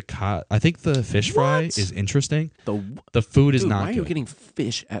 I think the fish fry What? is interesting. The The food is dude, not why are good. you getting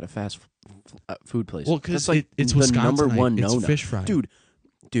fish at a fast food place? Well, because That's like it's the Wisconsin. number one It's no-no. fish fry.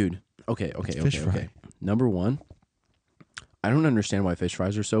 Dude. Okay. fish fry. Number one, I don't understand why fish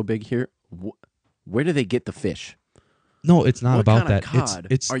fries are so big here. Where do they get the fish? No, it's not what about kind that. of cod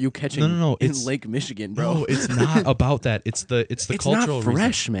It's are you catching no. in It's Lake Michigan, bro? no. It's not about that. It's the it's cultural not reason.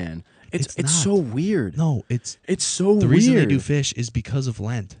 fresh, man. It's It's not. so weird. No, it's It's so the weird. reason they do fish is because of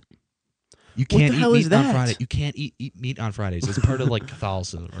Lent. You What can't the eat hell meat is on that? Friday. You can't eat meat on Fridays. It's part of like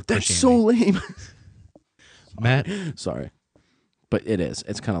Catholicism or That's Christianity. so lame. Matt Sorry, but it is.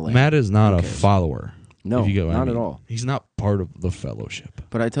 It's kind of lame. Matt is not Who a cares? follower. No, if you get what I not at mean. all. He's not part of the fellowship.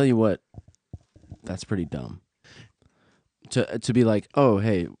 But I tell you what, that's pretty dumb. To be like, oh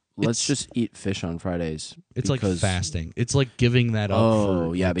hey, let's It's- just eat fish on Fridays. It's like because- fasting. It's like giving that up. Oh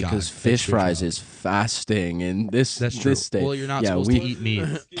for yeah, like, because God, fish fries spirituality. is fasting in this That's true. this state. Well, you're not yeah, supposed we, to eat meat.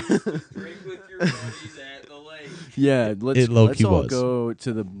 drink with your buddies at the lake. Yeah, let's It low-key all was. go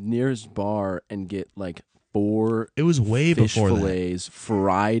to the nearest bar and get like 4 It was way fish before that. fillets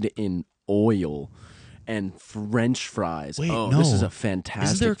fried in oil and French fries. Wait, oh, this is no. a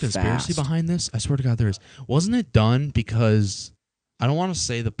fantastic Isn't there a conspiracy fast. behind this? I swear to God, there is. Wasn't it done because I don't want to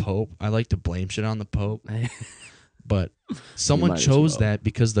say the Pope. I like to blame shit on the Pope, but someone might as chose well. that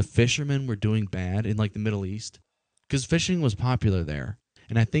because the fishermen were doing bad in like the Middle East, because fishing was popular there,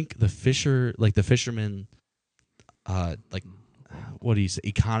 and I think the fishermen, like what do you say,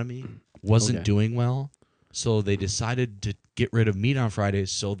 economy wasn't Okay. doing well, so they decided to get rid of meat on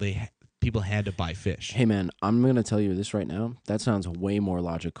Fridays, so people had to buy fish. Hey man, I'm gonna tell you this right now. That sounds way more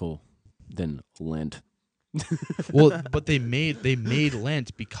logical than Lent. Well, but they made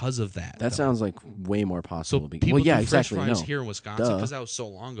Lent because of that. That though. sounds like way more So possible. people well, yeah, do exactly. French fries No. here in Wisconsin Duh. because that was so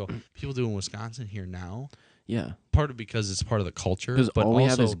long ago. People do in Wisconsin here now. Yeah, Part of because it's part of the culture. because but all we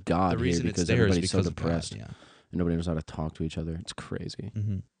have also is God the here reason because it's there is everybody's so because of God, depressed yeah. and nobody knows how to talk to each other. It's crazy.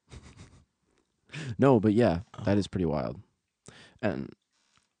 Mm-hmm. No, but yeah, that is pretty wild. And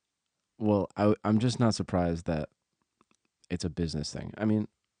well, I'm just not surprised that it's a business thing. I mean,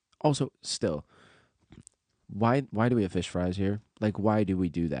 also still, why do we have fish fries here? Like, why do we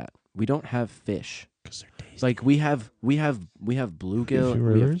do that? We don't have fish. Because they're tasty. Like we have bluegill, Fish we have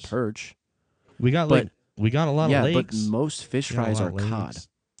rivers? perch. we got but- we got a lot yeah, of lakes. but most fish We got a fries lot are of cod. lakes.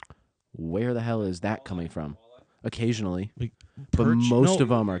 Where the hell is that coming from? Occasionally, but Perch- most no, of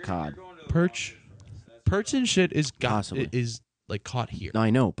them are cod. perch and shit is Possibly. is like caught here. No, I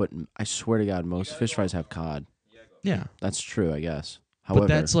know, but I swear to God, most fish fries have cod. Yeah, That's true, I guess. However,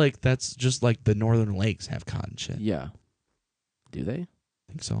 but that's just like the northern lakes have cod and shit. yeah. Do they? I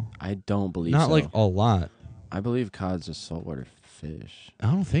think so. I don't believe Not so. like a lot. I believe cod's a saltwater fish. I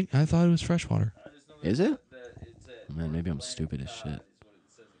don't think. I thought it was freshwater. Is it? Man, maybe I'm stupid as shit.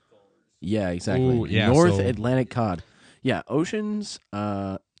 Yeah, exactly. Ooh, yeah, North so- Atlantic cod. Yeah, oceans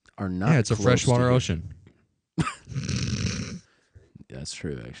are not. Yeah, it's a close freshwater to here. ocean. That's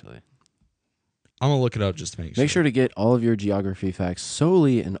true, actually. I'm gonna look it up just to make sure. Make sure to get all of your geography facts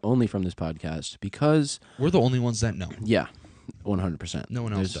solely and only from this podcast because, We're the only ones that know. yeah, 100%. No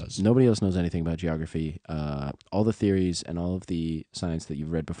one else does. Nobody else knows anything about geography. All the theories and all of the science that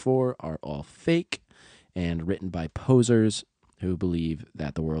you've read before are all fake and written by posers who believe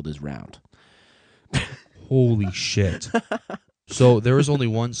that the world is round. Holy shit! So there is only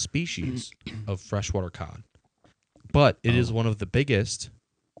one species of freshwater cod, but it is one of the biggest,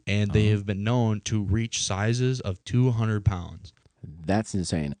 and they have been known to reach sizes of 200 pounds. That's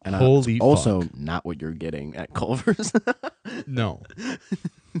insane. And Holy also fuck. not what you're getting at Culver's. No,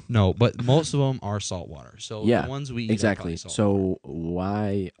 No, but most of them are saltwater. So Yeah, the ones we eat exactly. are probably saltwater. So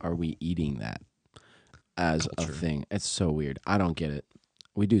why are we eating that as Culture. a thing? It's so weird. I don't get it.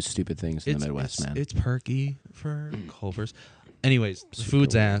 We do stupid things in the Midwest, man. It's perky for Culver's. Anyways, the Super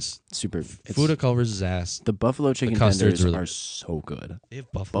food's weird. ass. Super. Food at Culver's is ass. The buffalo chicken custards tenders really are good. so good. They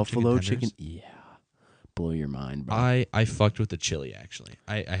have buffalo Chicken, tenders? yeah, blow your mind, bro. I fucked with the chili actually.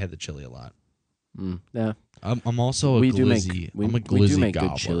 I had the chili a lot. Yeah, I'm also a we do make glizzy. we, I'm a we glizzy do make gobbler,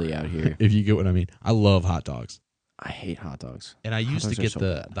 good chili out here. if you get what I mean. I love hot dogs, I hate hot dogs. and I Hot used to dogs are get so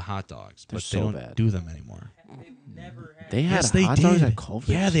the bad. the hot dogs, They're but so they don't bad. do them anymore. They've never had. They had Yes, they hot did. dogs at Culver's.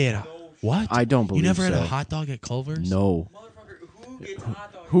 Yeah, they had. What? I don't believe You never had so. a hot dog at Culver's? No. Motherfucker, who gets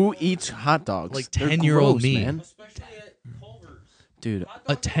hot dogs? Who eats hot dogs? Like They're 10-year-old gross, me. man. Especially at Culver's. Dude. Hot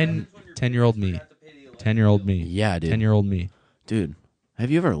A dogs are 10 when you're 10-year-old rich, you me. have to pay the electric 10-year-old bill. me. Yeah, dude. 10-year-old me. Dude,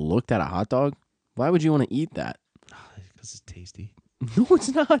 have you ever looked at a hot dog? Why would you want to eat that? Because it's tasty. No, it's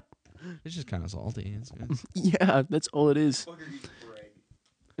not. It's just kind of salty. It's good. Yeah, that's all it is. Fucker eats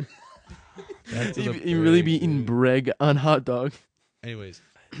bread. Back to the You really be bread, eating dude. breg on hot dog. Anyways,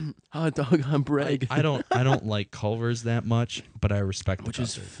 Hot dog on breg. I don't like Culver's that much, but I respect Which the is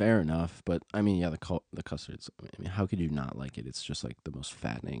custard. fair enough, but I mean, yeah, the custards. I mean, how could you not like it? It's just like the most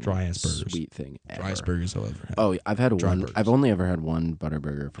fattening, Dry-ass burgers. sweet thing ever. Driest burgers I've ever had. Oh, I've had Dry one. burgers. I've only ever had one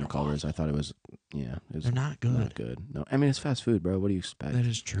Butterburger from Culver's. I thought it was, yeah, it was They're not good. not good. No, I mean it's fast food, bro. What do you expect? That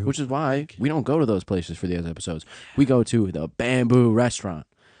is true. Which is why we don't go to those places for these episodes. We go to the Bamboo Restaurant,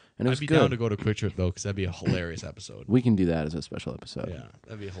 and it was I'd be good. down to go to Quick Trip though, because that'd be a hilarious episode. We can do that as a special episode. Yeah,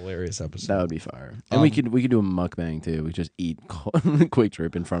 that'd be a hilarious episode. That would be fire. And we Um, could do a mukbang too. We just eat Quick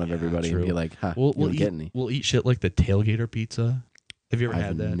Trip in front of everybody and true. be like, "Ha, We'll you don't eat, get any." we'll eat shit like the Tailgater pizza. Have you ever I've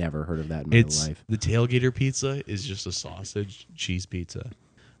had that? never heard of that in It's my life. the Tailgater pizza is just a sausage cheese pizza,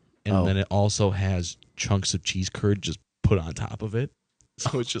 and Oh. then it also has chunks of cheese curd just put on top of it.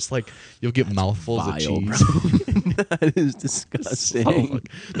 So it's just like you'll get mouthfuls Vile, of cheese. bro. That is So disgusting. fuck-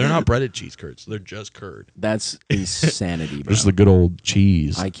 they're not breaded cheese curds; they're just curd. That's insanity, bro. Just the good old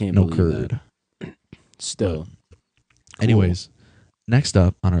cheese. I can't no believe curd. that. Still, Anyways, next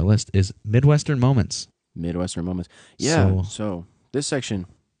up on our list is Midwestern moments. Midwestern moments. Yeah. So- So this section,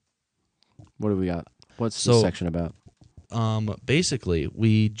 what do we got? What's So- this section about? Basically,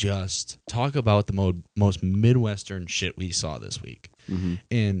 we just talk about the most Midwestern shit we saw this week. Mm-hmm.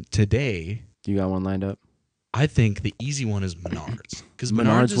 And today, You got one lined up? I think the easy one is Menards. Because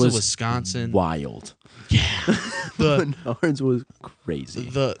Menards is was a Wisconsin. wild. Yeah. The Menards was crazy.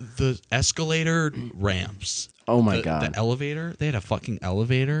 the escalator ramps. Oh my the, god. The elevator. They had a fucking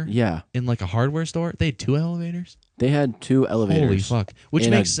elevator Yeah, in like a hardware store. They had 2 elevators. they had 2 elevators. Holy fuck! Which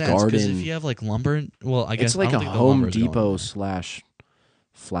in a makes sense because garden. if you have like lumber, well, I guess It's like I don't a think the Home lumber is going Depot anywhere.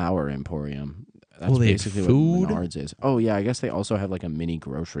 / flower emporium. That's Well, they had basically food? what Menards is. Oh yeah, I guess they also have like a mini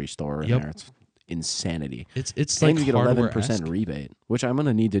grocery store in Yep. there. It's insanity. It's And like you get hardware 11% rebate, which I'm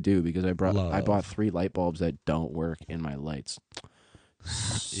gonna need to do because I Love. bought 3 light bulbs that don't work in my lights.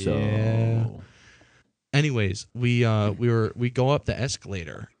 So Yeah. Anyways, we go up the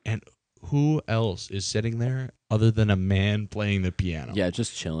escalator, and who else is sitting there other than a man playing the piano? yeah,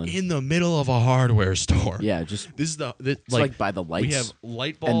 just chilling. In the middle of a hardware store. Yeah, just This is the it's like by the lights we have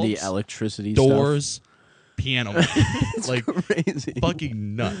light bulbs, and the electricity doors, piano, man. Stuff. like Crazy.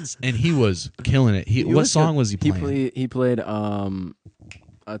 fucking nuts. And he was killing it. He What was song good. was he playing? He played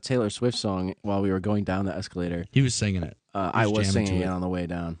a Taylor Swift song while we were going down the escalator. He was singing it. I was jamming singing to it it. on the way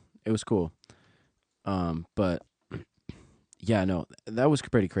down. It was cool. But yeah, no, that was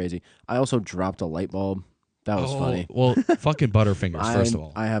pretty crazy. I also dropped a light bulb. That was funny. Well, fucking Butterfingers, first of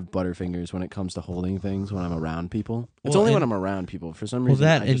all. I have butterfingers when it comes to holding things when I'm around people. It's Well, only when and- I'm around people. For some Well, reason,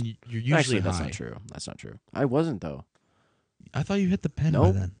 that I and just, you're usually actually that's high. not true. That's not true. I wasn't though. I thought you hit the pen by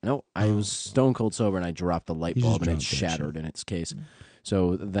No, then. no, I Oh. was stone cold sober and I dropped the light You just bulb and it dropped that shit. shattered in its case.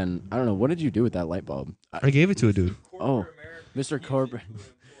 So then I don't know. What did you do with that light bulb? I gave it to a dude. Oh, America Mr. used it Corporate. to employ-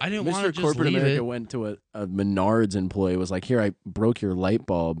 I didn't want to Mr. just Corporate leave America it. went to a Menards employee, was like, "Here, I broke your light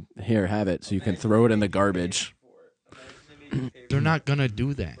bulb. Here, have it, so you can throw it in the garbage." They're not gonna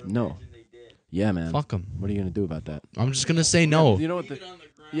do that. No. Yeah, man. Fuck them. What are you gonna do about that? I'm just gonna say no. You know what?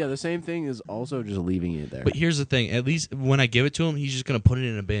 Yeah, the same thing is also just leaving it there. But here's the thing. At least when I give it to him, he's just gonna put it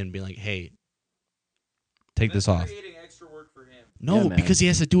in a bin and be like, "Hey, take this off." Creating extra work for him. No, Yeah, man. because he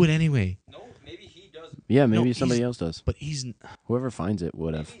has to do it anyway. No, maybe he doesn't. yeah, No, maybe he's- somebody else does. But he's Whoever finds it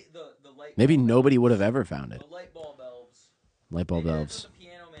would have. Maybe the light Maybe bulb nobody elves- would have ever found it. The light bulb elves. Light bulb Maybe elves. that's what the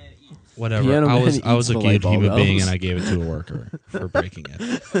piano man eats. whatever. Piano I Man was eats a the light good bulb human being elves. and I gave it to a worker for breaking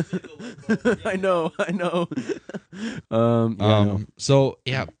it. I know. Yeah, I know. So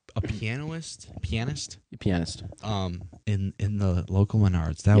yeah, a pianist in the local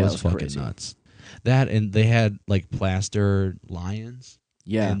Menards. That Yeah, was it was fucking crazy. nuts. That, and they had like plaster lions.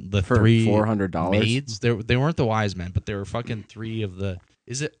 Yeah, And the for three $400. maids, they weren't the wise men, but they were fucking three of the.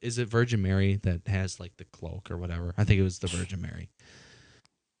 Is it Virgin Mary that has like the cloak or whatever? I think it was the Virgin Mary.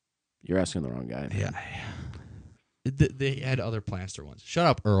 You're asking the wrong guy. Man. Yeah. They had other plaster ones. Shut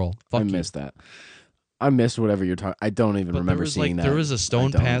up, Earl. Fuck I you. missed that. I missed whatever you're talking. I don't even But remember there was seeing that. there was a stone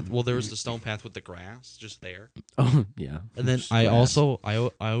I don't. path. Well, there was the stone path with the grass just there. Oh yeah. And then Just I grass. also I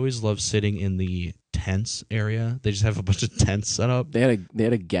always love sitting in the tents area. They just have a bunch of tents set up. They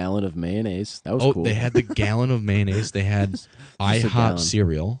had a gallon of mayonnaise. That was Oh, cool. they had the gallon of mayonnaise. They had a IHOP gallon.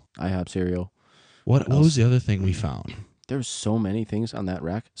 cereal. IHOP cereal. What else? was the other thing we found? There was so many things on that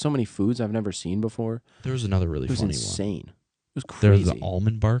rack. So many foods I've never seen before. There was another really It was funny insane. It was one. There crazy. was the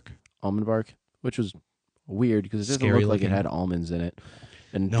almond bark. Almond bark, which was weird because it didn't Scary look like it looking. had almonds in it,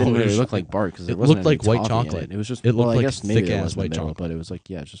 and No, it didn't it really was- look like bark because it it wasn't looked like any white toffee in chocolate. It was just It looked well, I like guess maybe it thick-ass was in the white middle, chocolate. but it was like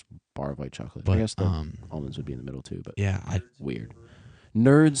just bar of white chocolate. But I guess the almonds would be in the middle too, but yeah, weird.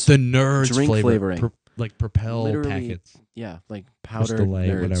 Nerds, the nerds drink flavor, flavoring. like Propel Literally, packets, yeah, like powdered Crystal Light,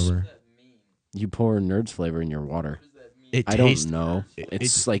 nerds. whatever. What does that mean? You pour Nerds flavor in your water. What does that mean? It I tastes. don't know. it-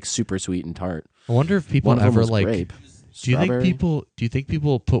 It's like super sweet and tart. I wonder if people One of them ever was like. grape. Do you think Strawberry.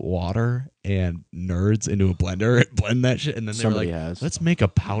 people put water and nerds into a blender and blend that shit, and then they were Somebody like, has. let's make a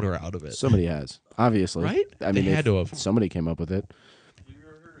powder out of it? Somebody has, obviously. Right? I They mean, had if to have. somebody came up with it. Have you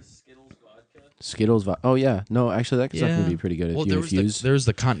ever heard of Skittles vodka? Skittles. Oh yeah, no, actually that stuff Yeah. can be pretty good if Well, you there was infuse. there's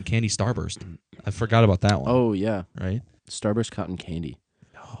the cotton candy Starburst. I forgot about that one. Oh yeah, right. Starburst cotton candy.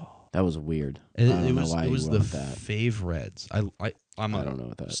 That was weird. It, I don't it know was why it you was the want that. favoreds. I'm I a don't know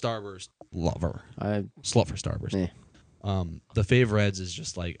what that. Starburst lover. I Slut for Starburst. Eh. The favoreds is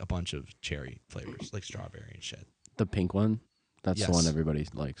just like a bunch of cherry flavors, like strawberry and shit. the pink one. That's the Yes. one everybody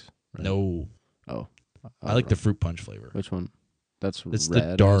likes. Right? No, Oh, I like the fruit punch flavor. Which one? That's It's red,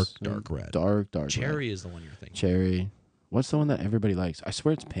 the I dark assume. red. Dark red. Cherry is the one you're thinking. Cherry. What's the one that everybody likes? I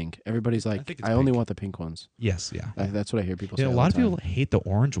swear it's pink. Everybody's like, think it's I only pink. want the pink ones. Yes, yeah. That's what I hear people Yeah, say. a all lot of the people time. hate the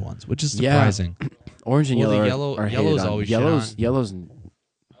orange ones, which is Yeah. surprising. Orange and Well, the yellow, yellow- are yellow's hated on. always shit yellows. on. Yellows.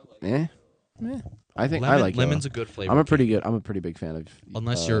 Eh. I think I like Lemon's yellow. a good flavor. I'm a pretty cake. good. I'm a pretty big fan of.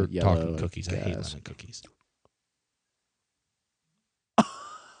 Unless you're yellow, talking cookies. I hate guess. lemon cookies.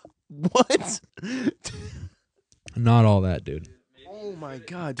 What? Not all that, dude. Oh my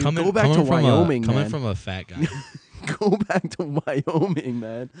god, dude! Coming, go back to coming from Wyoming, coming man. from a fat guy. Go back to Wyoming,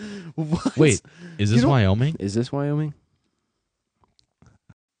 man. What? Wait, is You this don't- Wyoming? Is this Wyoming?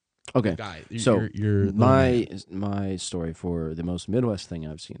 Okay. Guy, So, you're the My story for the most Midwest thing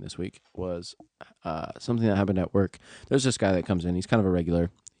I've seen this week was something that happened at work. There's this guy that comes in. He's kind of a regular.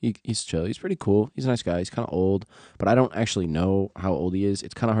 He's chill. He's pretty cool. He's a nice guy. He's kind of old, but I don't actually know how old he is.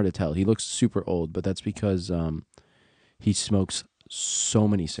 It's kind of hard to tell. He looks super old, but that's because he smokes so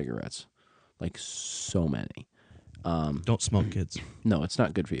many cigarettes, like so many. Don't smoke, kids. No, it's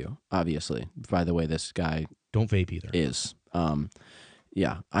not good for you, obviously. By the way, this guy Don't vape either. is.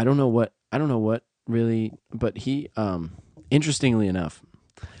 Yeah, I don't know what really, but he interestingly enough,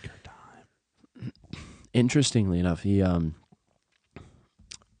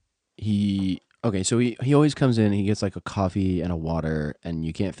 he okay, so he always comes in, he gets like a coffee and a water, and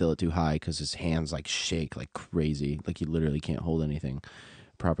you can't fill it too high cuz his hands like shake like crazy, like he literally can't hold anything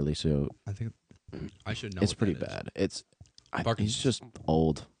properly. So I think I should know. it's what pretty that is. bad. He's Parkinson's. just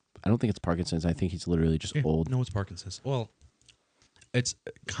old. I don't think it's Parkinson's. I think he's literally just Yeah, old. No, it's Parkinson's. Well, it's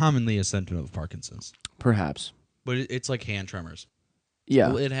commonly a symptom of Parkinson's, Perhaps. but it's like hand tremors. Yeah.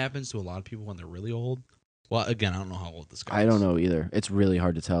 Well, it happens to a lot of people when they're really old. Well, again, I don't know how old this guy I is. don't know either. It's really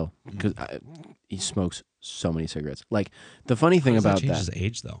hard to tell because he smokes so many cigarettes. Like the funny thing How does that about change that, his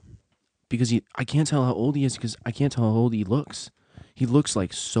age, though. because I can't tell how old he is because I can't tell how old he looks. He looks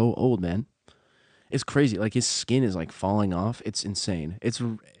like so old, man. It's crazy. Like his skin is like falling off. It's insane. It's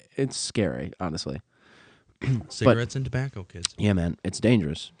scary, honestly. Cigarettes and tobacco, kids. Yeah, man. It's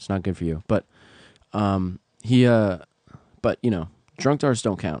dangerous. It's not good for you. But but you know, drunk darts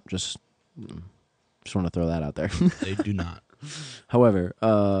don't count. Just want to throw that out there. They do not. However,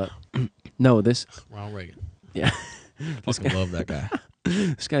 no, this Ronald Reagan. yeah. Fucking love that guy.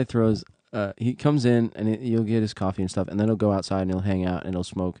 This guy throws. He comes in and he'll get his coffee and stuff, and then he'll go outside and he'll hang out and he'll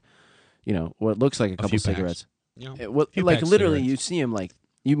smoke, you know, what looks like a couple few packs. cigarettes. You know, Like few packs of literally, cigarettes. you see him like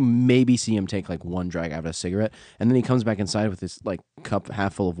you maybe see him take like one drag out of a cigarette, and then he comes back inside with this like cup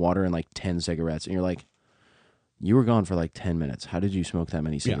half full of water and like 10 cigarettes, and you're like, you were gone for like 10 minutes. How did you smoke that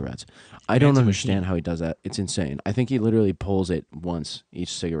many cigarettes? I don't Man's a understand machine. how he does that. It's insane. I think he literally pulls it once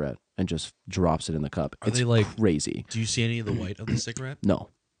each cigarette and just drops it in the cup. Are It's they, like- crazy. Do you see any of the white of the cigarette? No.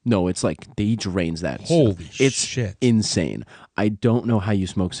 No, it's like he drains that. Holy It's shit. insane. I don't know how you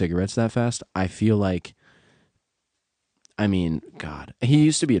smoke cigarettes that fast. I feel like, I mean, God, he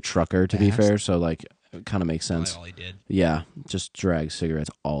used to be a trucker, to be Fast? fair, so like it kind of makes Probably sense. all he did. Yeah, just drags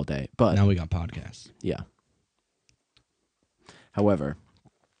cigarettes all day. But Now we got podcasts. yeah. However,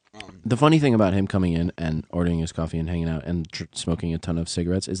 the funny thing about him coming in and ordering his coffee and hanging out and smoking a ton of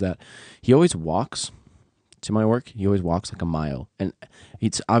cigarettes is that he always walks to my work. He always walks like a mile, and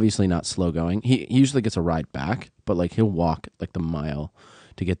it's obviously not slow going. He usually gets a ride back, but like he'll walk like the mile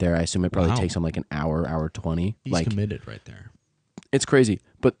to get there. I assume it probably Wow. takes him like an hour 20. He's like committed right there. it's crazy.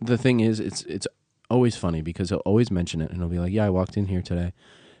 But the thing is, it's always funny because he'll always mention it, and he'll be like, "Yeah, I walked in here today.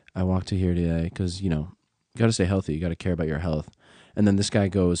 I walked to here today because you got to stay healthy. You got to care about your health." And then this guy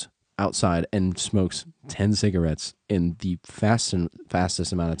goes outside and smokes 10 cigarettes in the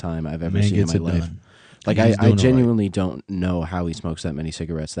fastest amount of time I've ever Man seen in gets my it life. done. Like He's I doing all right. genuinely don't know how he smokes that many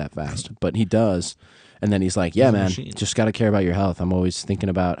cigarettes that fast, but he does. And then he's like, "Yeah, He's a man, machine. just got to care about your health. I'm always thinking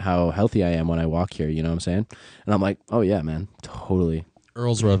about how healthy I am when I walk here." You know what I'm saying? And I'm like, "Oh yeah, man, totally.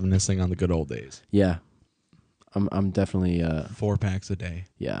 Earl's reminiscing on the good old days. Yeah, I'm definitely 4 packs a day.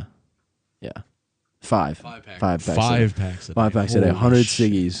 yeah. Five packs. packs. 5 packs a day. 5 packs a day. Holy 100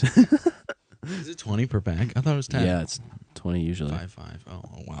 shit. ciggies. Is it 20 per pack? I thought it was 10. Yeah, it's 20 usually. 5. Oh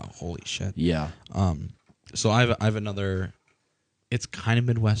wow. Holy shit. Yeah. So I have another. It's kind of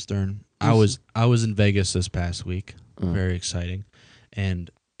Midwestern. I was in Vegas this past week. Very exciting. And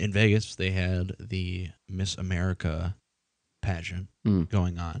in Vegas, they had the Miss America pageant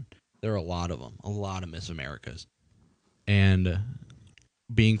going on. There are a lot of them, a lot of Miss Americas. And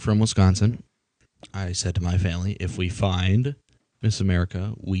being from Wisconsin, I said to my family, if we find Miss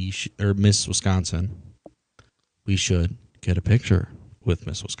America, or Miss Wisconsin, we should get a picture with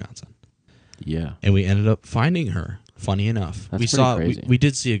Miss Wisconsin. Yeah. And we ended up finding her. Funny enough, That's pretty crazy. we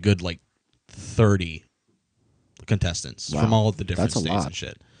did see a good like 30 contestants from Wow. all of the different That's a states lot. and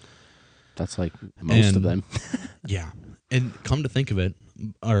shit. That's like most of And- them. Yeah, and come to think of it,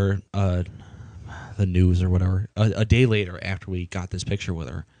 or the news or whatever, a day later after we got this picture with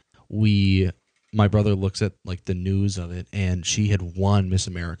her, my brother looks at like the news of it, and she had won Miss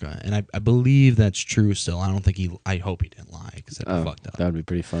America, and I believe that's true still. I don't think I hope he didn't lie because that'd be fucked up. That would be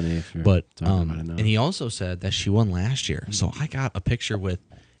pretty funny if you're But talking about it now. and he also said that she won last year, so I got a picture with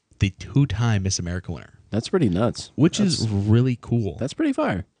the 2-time Miss America winner, That's pretty nuts. which is really cool. That's pretty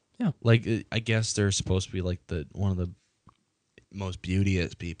fire. Yeah. Like I guess they're supposed to be like one of the most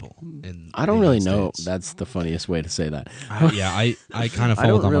beauteous people in. I don't the really United know. States. That's the funniest way to say that. I kind of I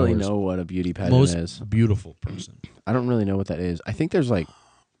followed don't on really my words. know what a beauty pageant Most is. beautiful person. I don't really know what that is. I think there's like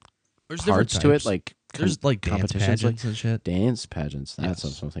There's different parts to it, types. like There's like dance competitions, pageants and shit. dance pageants. That's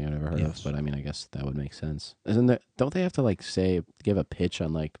Yes. something I've never heard Yes. of. But I mean, I guess that would make sense. Isn't there? Don't they have to like give a pitch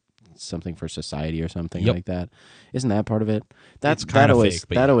on like something for society or something Yep. like that? Isn't that part of it? That's It's kinda fake,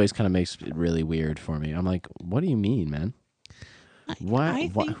 but that yeah. always kind of makes it really weird for me. I'm like, what do you mean, man? Why?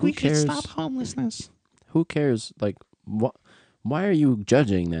 Who cares? homelessness. Who cares? Like, what? Why are you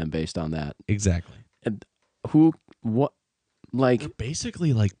judging them based on that? Exactly. Who? What? Like, They're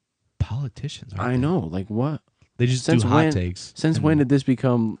basically like politicians. Aren't I they? know. Like, what? They just Since do hot when- takes. Since and when did this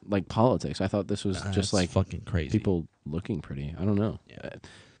become like politics? I thought this was that's just like fucking crazy. people looking pretty. I don't know. Yeah.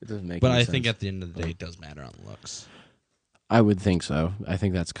 It doesn't make. But any I think sense. at the end of the day, it does matter on looks. I would think so. I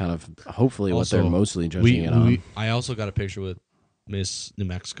think that's kind of hopefully what they're Also, mostly judging it on. I also got a picture with Miss New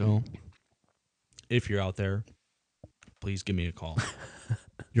Mexico. If you're out there, please give me a call.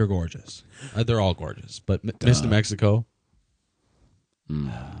 You're gorgeous. They're all gorgeous, but Miss New Mexico,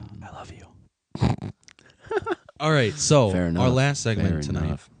 I love you. All right, so Fair enough. our last segment Fair tonight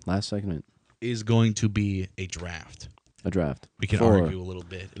enough. Last segment. is going to be a draft. A draft. We can For argue a little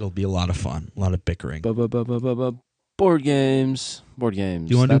bit. It'll be a lot of fun, a lot of bickering. board games. Board games.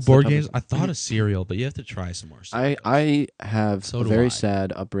 Do you want to That's do the board topic. games? I thought of cereal, but you have to try some more. I have So a do very I.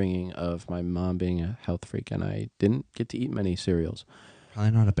 sad upbringing of my mom being a health freak, and I didn't get to eat many cereals. Probably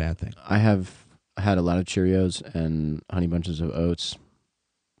not a bad thing. I have had a lot of Cheerios and Honey Bunches of Oats,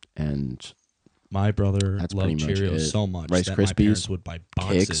 and My brother That's loved pretty much Cheerios it. so much Rice that my Krispies, parents would buy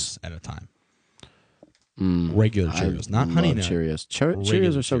boxes Kicks. at a time. mm, Regular I Cheerios, not love Honey Nut. Cheerios. Regular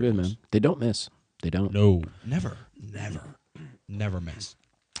Cheerios are so good, Cheerios. man. They don't miss. They don't. No, never miss.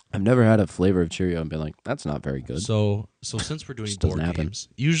 I've never had a flavor of Cheerio and been like, that's not very good. So since we're doing Just doesn't board happen. games,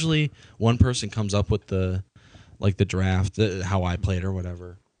 usually one person comes up with the draft, how I played or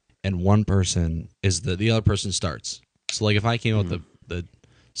whatever, and one person is the other person starts. So like if I came up with the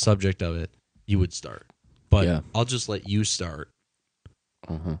subject of it, you would start, but Yeah. I'll just let you start,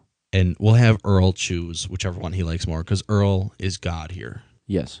 Uh-huh. and we'll have Earl choose whichever one he likes more because Earl is God here.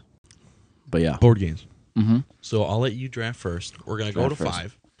 Yes. But yeah. Board games. Mm-hmm. So I'll let you draft first. We're gonna go to Draft first.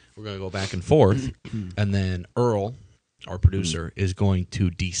 5. We're gonna go back and forth, and then Earl, our producer, is going to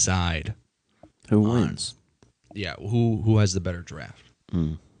decide. Who on- wins? Yeah, who has the better draft?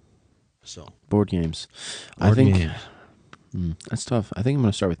 Mm. So Board games. I board think games. that's tough. I think I'm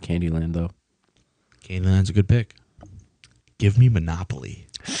gonna start with Candyland though. Candyland's a good pick. Give me Monopoly.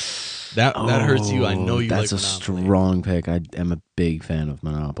 That hurts you. I know you like That's a Monopoly. strong pick. I am a big fan of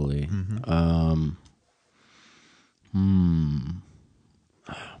Monopoly.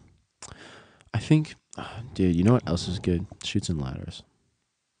 I think, dude, you know what else is good? Shoots and Ladders.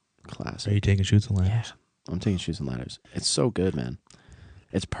 Classic. Are you taking Shoots and Ladders? I'm taking Shoots and Ladders. It's so good, man.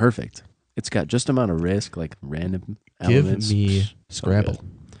 It's perfect. It's got just amount of risk, like random elements. Give me So Scrabble. good.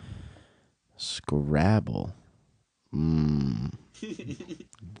 Scrabble.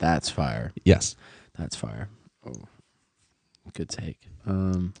 That's fire. Yes, That's fire. Oh, good take.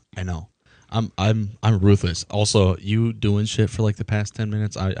 I know. I'm ruthless. Also, you doing shit for like the past 10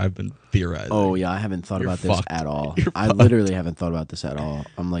 minutes. I've been theorizing. Oh yeah, I haven't thought You're about this fucked. at all. You're I fucked. literally haven't thought about this at all.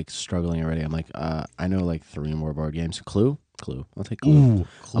 I'm like struggling already. I'm like, I know like 3 more board games. Clue. I'll take Clue. Ooh,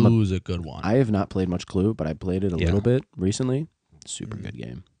 Clue's a good one. I have not played much Clue, but I played it a Yeah. little bit recently. Super good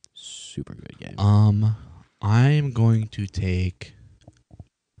game. Super good game. I'm going to take.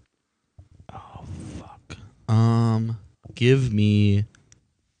 Oh fuck. Give me.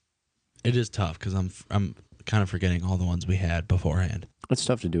 It is tough because I'm kind of forgetting all the ones we had beforehand. It's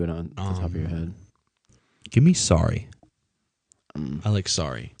tough to do it on the top of your head. Give me Sorry. I like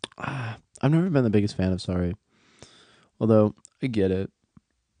Sorry. I've never been the biggest fan of Sorry. Although, I get it.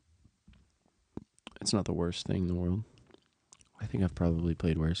 It's not the worst thing in the world. I think I've probably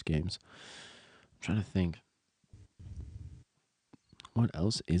played worse games. I'm trying to think. What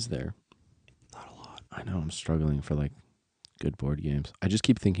else is there? Not a lot. I know I'm struggling for like good board games. I just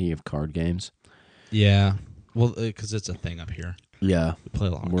keep thinking of card games. Yeah. Well, because it's a thing up here. Yeah. We play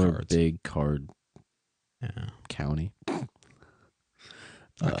a lot of We're cards. a big card Yeah. county.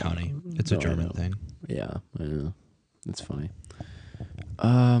 Not county. It's a no, I German know. thing. Yeah, I know. It's funny.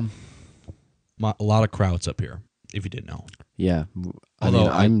 A lot of krauts up here, if you didn't know. Yeah. Although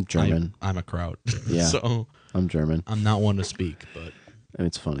I'm German. I'm a kraut. Yeah. So I'm German. I'm not one to speak, but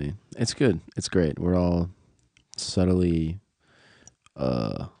It's funny. It's good. It's great. We're all subtly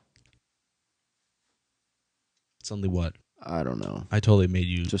suddenly what? I don't know. I totally made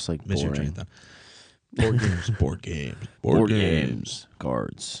you Just like miss your train boring. of thought. Board games. Board games. Board games.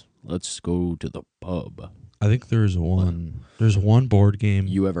 Cards. Let's go to the pub. I think there's one board game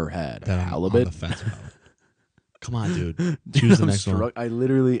You ever had that I'm on halibut? the fence about. Come on, dude. Choose the next one.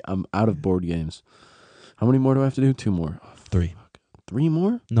 I'm out of board games. How many more do I have to do? 2 more. Oh, 3. 3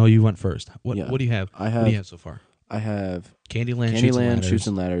 more? No, you went first. What Yeah. What do you have? I What have do you have so far? I have Candyland, Candyland, Shoots Shoots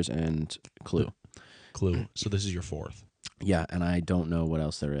and and Ladders, and Clue. Clue. So this is your 4th. Yeah, and I don't know what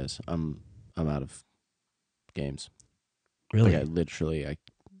else there is. I'm out of games. Really? Like, I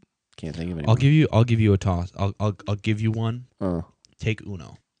can't think of any. I'll give you a toss. I'll give you one. Take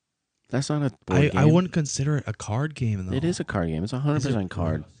Uno. That's not a board game. I wouldn't consider it a card game though. It is a card game. It's 100% Is it?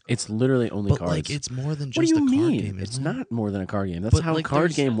 card. It's literally only But cards. like it's more than what just do you a card mean? game. It's isn't it? not more than a card game. That's But, how a like, card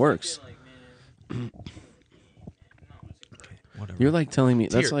there's game works. Whatever. You're like telling me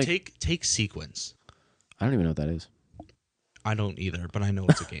that's Here, like take sequence. I don't even know what that is. I don't either, but I know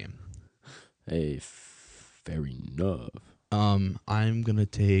it's a game. Hey, fair enough. I'm gonna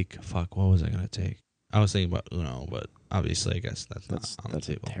take. Fuck, what was I gonna take? I was thinking about Uno, but obviously, I guess that's not on the That's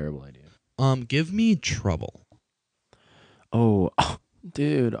a table. terrible idea. Give me Trouble. Oh,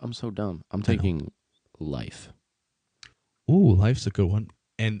 dude, I'm so dumb. I'm taking Life. Ooh, Life's a good one,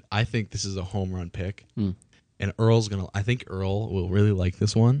 and I think this is a home run pick. Hmm. And I think Earl will really like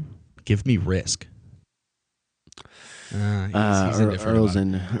this one. Give me Risk. He's indifferent Earl's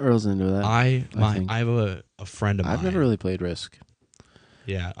about it. Earl's into that. I think. have a friend of mine. I've never really played Risk.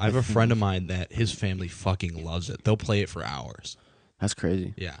 Yeah, I have a friend of mine that his family fucking loves it. They'll play it for hours. That's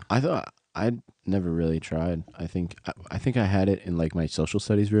crazy. Yeah. I thought I'd never really tried. I think I had it in like my social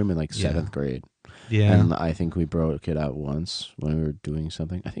studies room in like 7th grade. Yeah. And I think we broke it out once when we were doing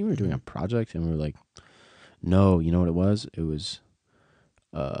something. I think we were doing a project and we were like, no, you know what it was? It was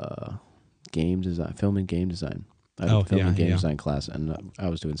game design, film and game design. I had a film and game design class, and I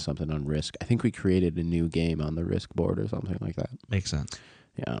was doing something on Risk. I think we created a new game on the Risk board or something like that. Makes sense.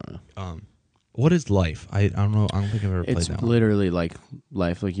 Yeah, I don't know. What is Life? I don't know. I don't think I've ever played It's that one. literally like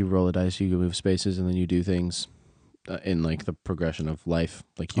life. Like you roll a dice, you move spaces, and then you do things in like the progression of life.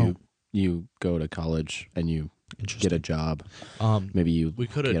 Like you go to college and you get a job. Maybe you we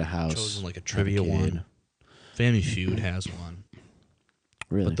could get have a house. chosen like a have a trivia kid. one. Family Feud has one.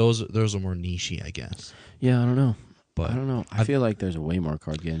 Really? But those are more nichey, I guess. Yeah, I don't know. But I don't know. I feel like there's way more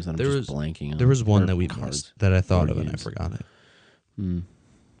card games that I'm there just blanking on. there was one Or that we cards. missed that I thought board of and I games. forgot it.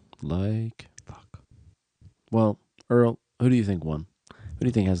 Like, Fuck. well, Earl, who do you think won? Who do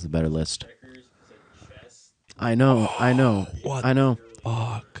you think has the better list? Checkers, it's like chess. I know. What? I know.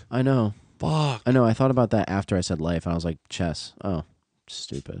 Fuck. I know. Fuck. I know. I thought about that after I said life, and I was like, chess. Oh,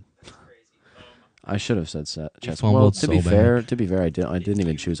 stupid. That's crazy. I should have said chess. fumbled Well, so to be fair, I didn't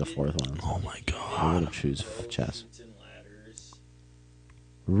even choose a fourth one. Oh my I god. would have choose chess. Shoots and ladders.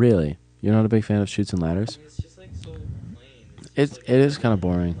 Really? You're not a big fan of shoots and ladders? I mean, it's just like so plain. It is kind of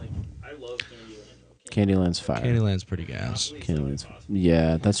boring. Like, I love Candyland though. Candyland's fire. Candyland's pretty gas. Candyland's.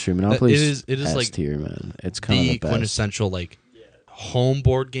 Yeah, that's true. Monopoly's It is S like tier, man. It's kind of The the best. quintessential like home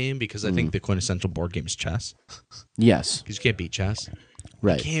board game because I think the quintessential board game is chess. Yes, Because you can't beat chess.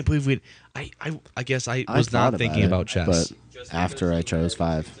 right. I can't believe we. I guess I I was thought not thinking it, about chess. but Just after because I you chose have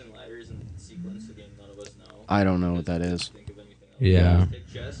 5, Shoots and ladders and sequence, a game none of us know. I don't know what that is. Think of anything else. Yeah.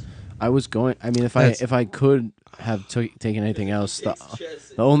 Take chess. I was going. I mean, That's- if I could have taken anything else, It's chess.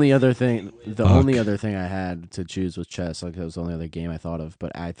 the only other thing Fuck. I had to choose was chess. Like that was the only other game I thought of.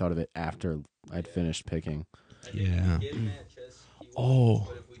 But I thought of it after I'd finished picking. I think Yeah. if we give Matt chess, he won. Oh.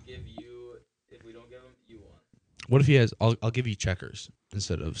 But if we don't give him, you won. What if he has? I'll give you checkers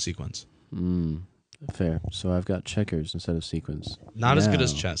instead of sequence. Fair. So I've got checkers instead of sequence. Not as good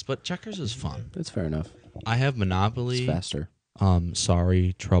as Now- chess, but checkers is fun. That's fair enough. I have It's Monopoly. faster.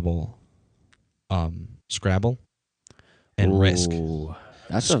 Sorry, Trouble, Scrabble, and Risk. Ooh,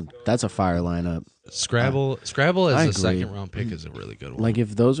 that's a fire lineup. Scrabble I as a agree. second round pick is a really good one. Like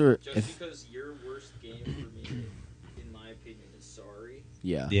if those are Just because your worst game for me, in my opinion, is Sorry.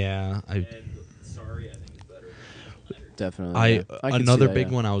 yeah, yeah, And Sorry, I think is better than Shoots and Ladders. definitely. Yeah. I can see another that, big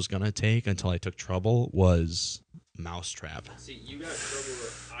yeah. one I was gonna take until I took Trouble was Mousetrap. See, you got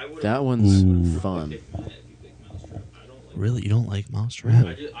Trouble. I would. That one's Ooh. fun. Pick Matt if you pick Mousetrap. I don't like. Really, you don't like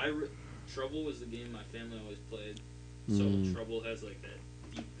Mousetrap? Trouble was the game my family always played. So Trouble has like that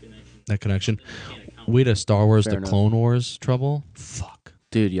deep connection. That connection. And you can't account We had a Star Wars: Fair The enough. Clone Wars Trouble. Fuck.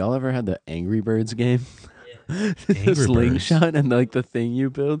 Dude, y'all ever had the Angry Birds game? Yeah. The Angry slingshot and like the thing you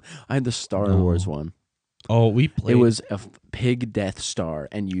build. I had the Star No. Wars one. Oh, we played. It was a pig Death Star,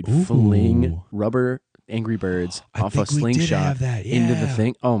 and you'd Ooh. fling rubber Angry Birds I off a think we did slingshot have that, into the yeah.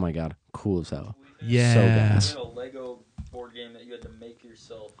 thing. Oh my god, cool as hell. Yeah. So We gas. had a Lego board game that you had to make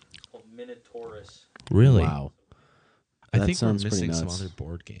yourself called Minotaurus. Really? Wow. I That think we're sounds pretty missing some nuts. other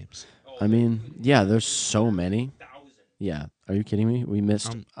board games. Oh, I mean, yeah, there's so many. 1,000. Yeah, are you kidding me? We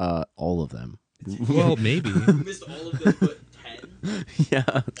missed all of them. Well, maybe. You missed all of them but 10? Yeah,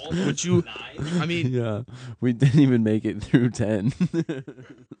 All but Would you- 9? I mean, yeah. We didn't even make it through 10.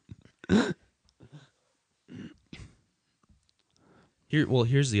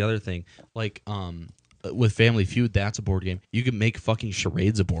 here's the other thing. Like, with Family Feud, that's a board game. You can make fucking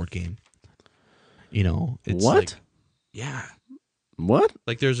charades a board game. You know, it's What? like- yeah. What?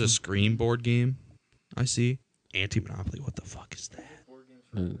 Like, there's a Scream board game. I see. Anti-Monopoly. What the fuck is that?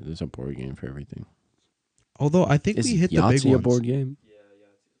 There's a board game for everything. Although I think Is we hit the big Yahtzee a ones. board game? Yeah,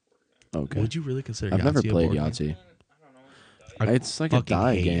 yeah, Okay. Would you really consider? I've never Yahtzee a played board game? Yahtzee. I don't know. It's like a Fucking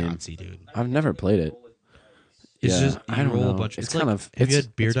die hate game. Yahtzee, dude. I've never played it. It's Yeah, just you I don't roll know. a bunch. It's It's, kind like, of- Have you it's-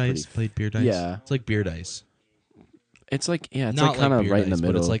 had beer it's pretty dice? Played beer dice? Yeah. It's like beer dice. It's like it's Not like kind of beer right in the dice,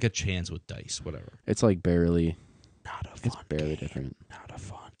 middle. But it's like a chance with dice. Whatever. It's like barely. Not a fun It's barely game. different. Not a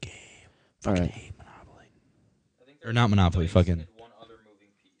fun game. All Fucking right. hate Monopoly. I think Or not Monopoly, dice fucking- and one other moving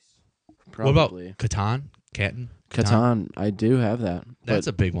piece. Probably. What about Catan? Catan? Catan? I do have that. That's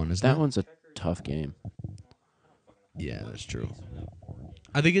but a big one, isn't that it? one's a tough game. Yeah, that's true.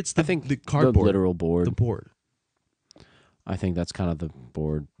 I think it's the, I think the cardboard. the literal board. The board. I think that's kind of the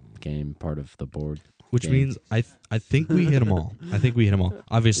board game part of the board. Which game. means I think we hit them all. I think we hit them all.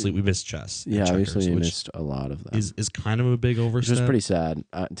 Obviously, we missed chess. and Yeah, checkers, obviously you which missed a lot of them. is kind of a big Which overstep. was pretty sad,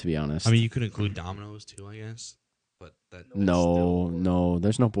 to be honest. I mean, you could include dominoes too, I guess. But that no,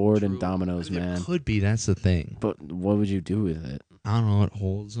 there's no board in True. dominoes, There man. could be. That's the thing. But what would you do with it? I don't know. It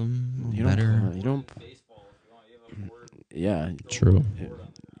holds them You better. don't. You don't. Baseball, if you want. You have a board. Yeah. True.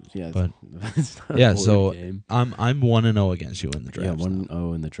 Yeah. But- it's not a Yeah. board So game. I'm 1-0 against you in the draft. Yeah,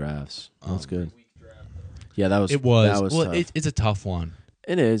 1-0 in the drafts. That's good. Weak draft, though. Yeah, that was. It was. That was well, tough. it's a tough one.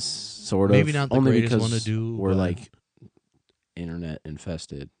 It is sort of. Maybe not the only greatest because one to do, We're but- like internet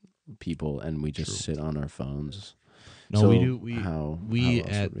infested people, and we just True. sit on our phones. No, So we do. We how we else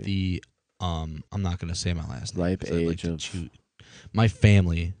at would the I'm not gonna say my last name. Ripe 'cause I'd like age to of choose- My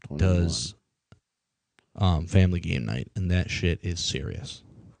family 21. does family game night, and that shit is serious.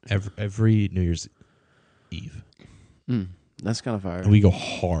 Every New Year's Eve. That's kind of fire. And we go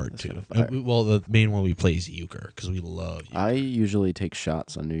hard, That's too. kinda fire. Well, the main one we play is euchre, because we love euchre. I usually take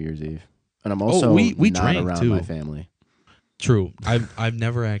shots on New Year's Eve. And I'm also we not drank, around too. my family. True. I've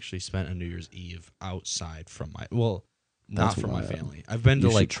never actually spent a New Year's Eve outside from my... Well, not That's from my wild. family. I've been You to,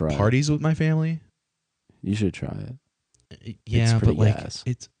 should like, try it. parties with my family. You should try it. Yeah, pretty but, like, gas.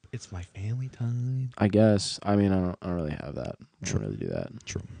 it's my family time. I guess. I mean, I don't really have that. I True. don't really do that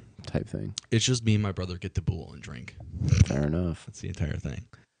True. type thing. It's just me and my brother get to bool and drink. Fair enough. That's the entire thing.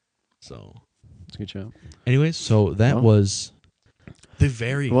 So, That's a good show. anyways, so that Well- was the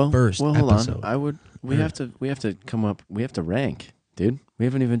very first hold episode. on. We have to come up. We have to rank, dude. We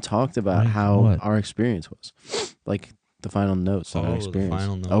haven't even talked about Rank how what? our experience was, like the final notes on Oh, our the experience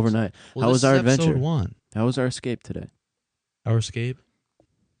final notes. overnight. Well, How this was our is episode adventure? 1. How was our escape today? Our escape.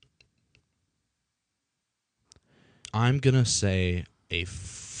 I'm gonna say a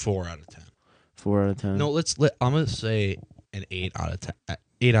 4 out of 10. 4 out of 10. No, I'm gonna say an 8 out of 10.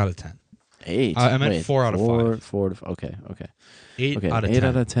 8 out of 10. 8. I meant Wait, 4 out of 5. 4. Okay. 8 Okay. out of 8 10.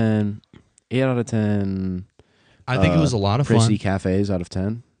 out of 10. 8 out of 10. I think it was a lot of Prissy fun. cafes out of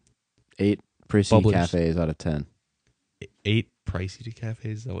 10. 8 Prissy Bubblers. cafes out of 10. 8 pricey to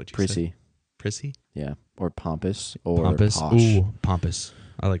cafes. Is that what you said? Prissy. Prissy? Yeah. Or pompous or Pompous. posh. Ooh, pompous.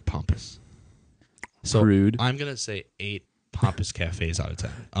 I like pompous. So Prude. I'm gonna say 8 pompous cafes out of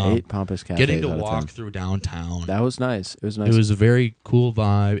 10. 8 pompous cafes Getting to out of walk 10. through downtown. That was nice. It was nice. It was a very cool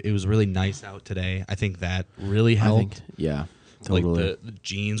vibe. It was really nice out today. I think that really I helped. think, yeah. Totally. Like the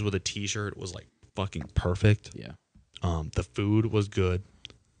jeans with a t-shirt was like fucking perfect. Yeah. The food was good.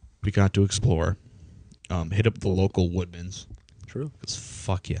 We got to explore. Hit up the local Woodmans. True. 'Cause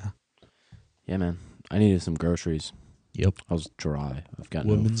fuck yeah. Yeah, man. I needed some groceries. Yep. I was dry. I've got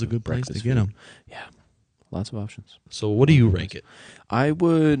Woodman's no a good place to breakfast get food. them. Yeah. Lots of options. So what do you rank it? I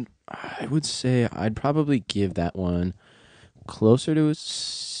would say I'd probably give that one closer to a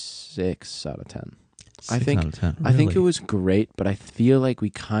 6 out of 10. I 6 think out of 10. I think it Really? was great, but I feel like we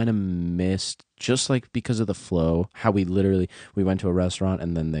kind of missed, just like because of the flow, how we went to a restaurant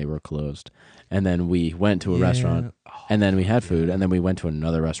and then they were closed. And then we went to a restaurant and then we had food and then we went to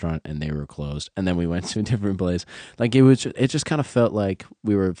another restaurant and they were closed. And then we went to a different place. Like it just kind of felt like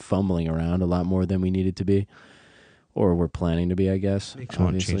we were fumbling around a lot more than we needed to be, or we're planning to be, I guess. Makes me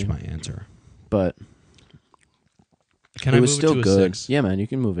want to change obviously. my answer. But Can it I was move still it to a good. 6? Yeah, man, you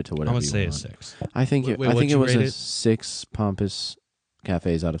can move it to I'm whatever gonna you say want. a 6. I think Wait, it what'd was you a rate it? 6 pompous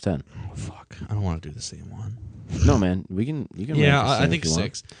cafes out of 10. Oh, fuck. I don't want to do the same one. No, man, you can. Yeah, rank the I same think if you want.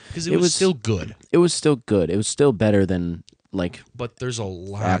 6 because It it was was- still good, It was still good. It was still better than like but there's a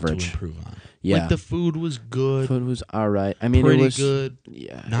lot Average. to improve on. yeah. Like the food was good, food was all right. I mean, pretty it was good,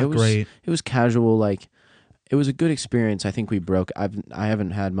 Yeah, not it was, great. It was casual. Like it was a good experience. I think we broke. I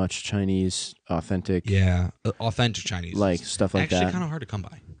haven't had much Chinese authentic Yeah, authentic Chinese, like stuff like actually that. kind of hard to come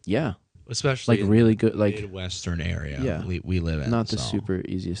by, Yeah, especially like in really the good. Like Midwestern area. Yeah. we live in. not the so, super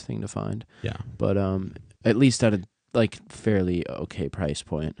easiest thing to find, Yeah. but at least at a like fairly okay price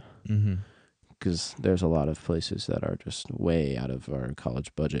point. Mm-hmm. Because there's a lot of places that are just way out of our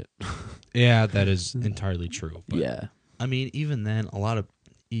college budget. Yeah, that is entirely true. But, Yeah. I mean, even then, a lot of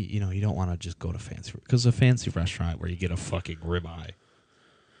you don't want to just go to fancy because a fancy restaurant where you get a fucking ribeye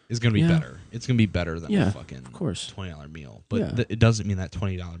is going to be Yeah. better. It's going to be better than Yeah, a fucking of course. $20 meal. But Yeah. it doesn't mean that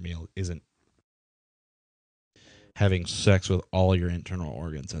 $20 meal isn't having sex with all your internal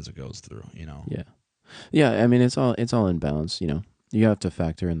organs as it goes through. Yeah. Yeah, I mean it's all in balance, You have to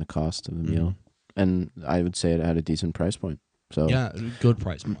factor in the cost of the meal. And I would say it had a decent price point. So Yeah, good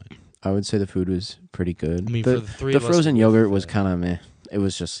price point. I would say the food was pretty good. I mean, the, for the three the of us frozen with, yogurt was kind of meh. It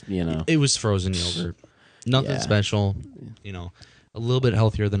was just, It was frozen yogurt. Nothing Yeah. special. A little bit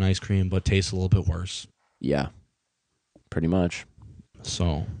healthier than ice cream, but tastes a little bit worse. Yeah. Pretty much.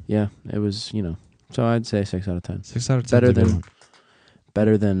 So Yeah, it was, So I'd say 6 out of 10. 6 out of 10.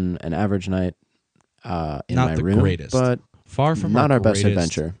 Better than an average night in Not my the room, greatest. but Far from not our best greatest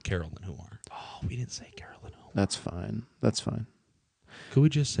adventure. Carolyn Humar. Oh, we didn't say Carolyn Humar. That's fine. That's fine. Could we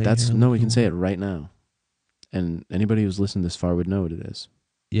just say That's Carolyn no, we can Humar? say it right now. And anybody who's listened this far would know what it is.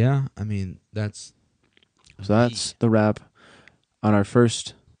 Yeah, I mean, that's... So that's the wrap on our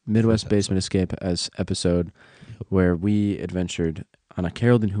first Midwest First Basement Escape as episode where we adventured on a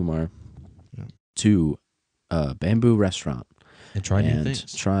Carolyn Humar Yeah. to a bamboo restaurant. And tried new and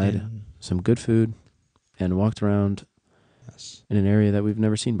things. tried And- some good food and walked around yes. in an area that we've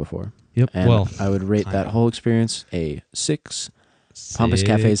never seen before. Yep. And well, I would rate that kinda. whole experience a 6 Pompous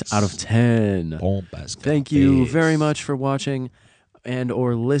Cafes out of 10. Pompous Thank you Cafes. very much for watching and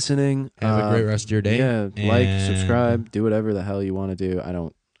or listening. Have a great rest of your day. Yeah, like, and- subscribe, do whatever the hell you want to do.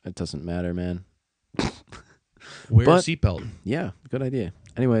 It doesn't matter, man. Wear a But- seatbelt. Yeah, good idea.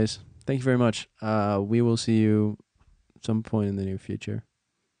 Anyways, thank you very much. We will see you some point in the near future.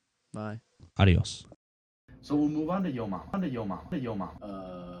 Bye. Adios. So we'll move on to Yo Mama.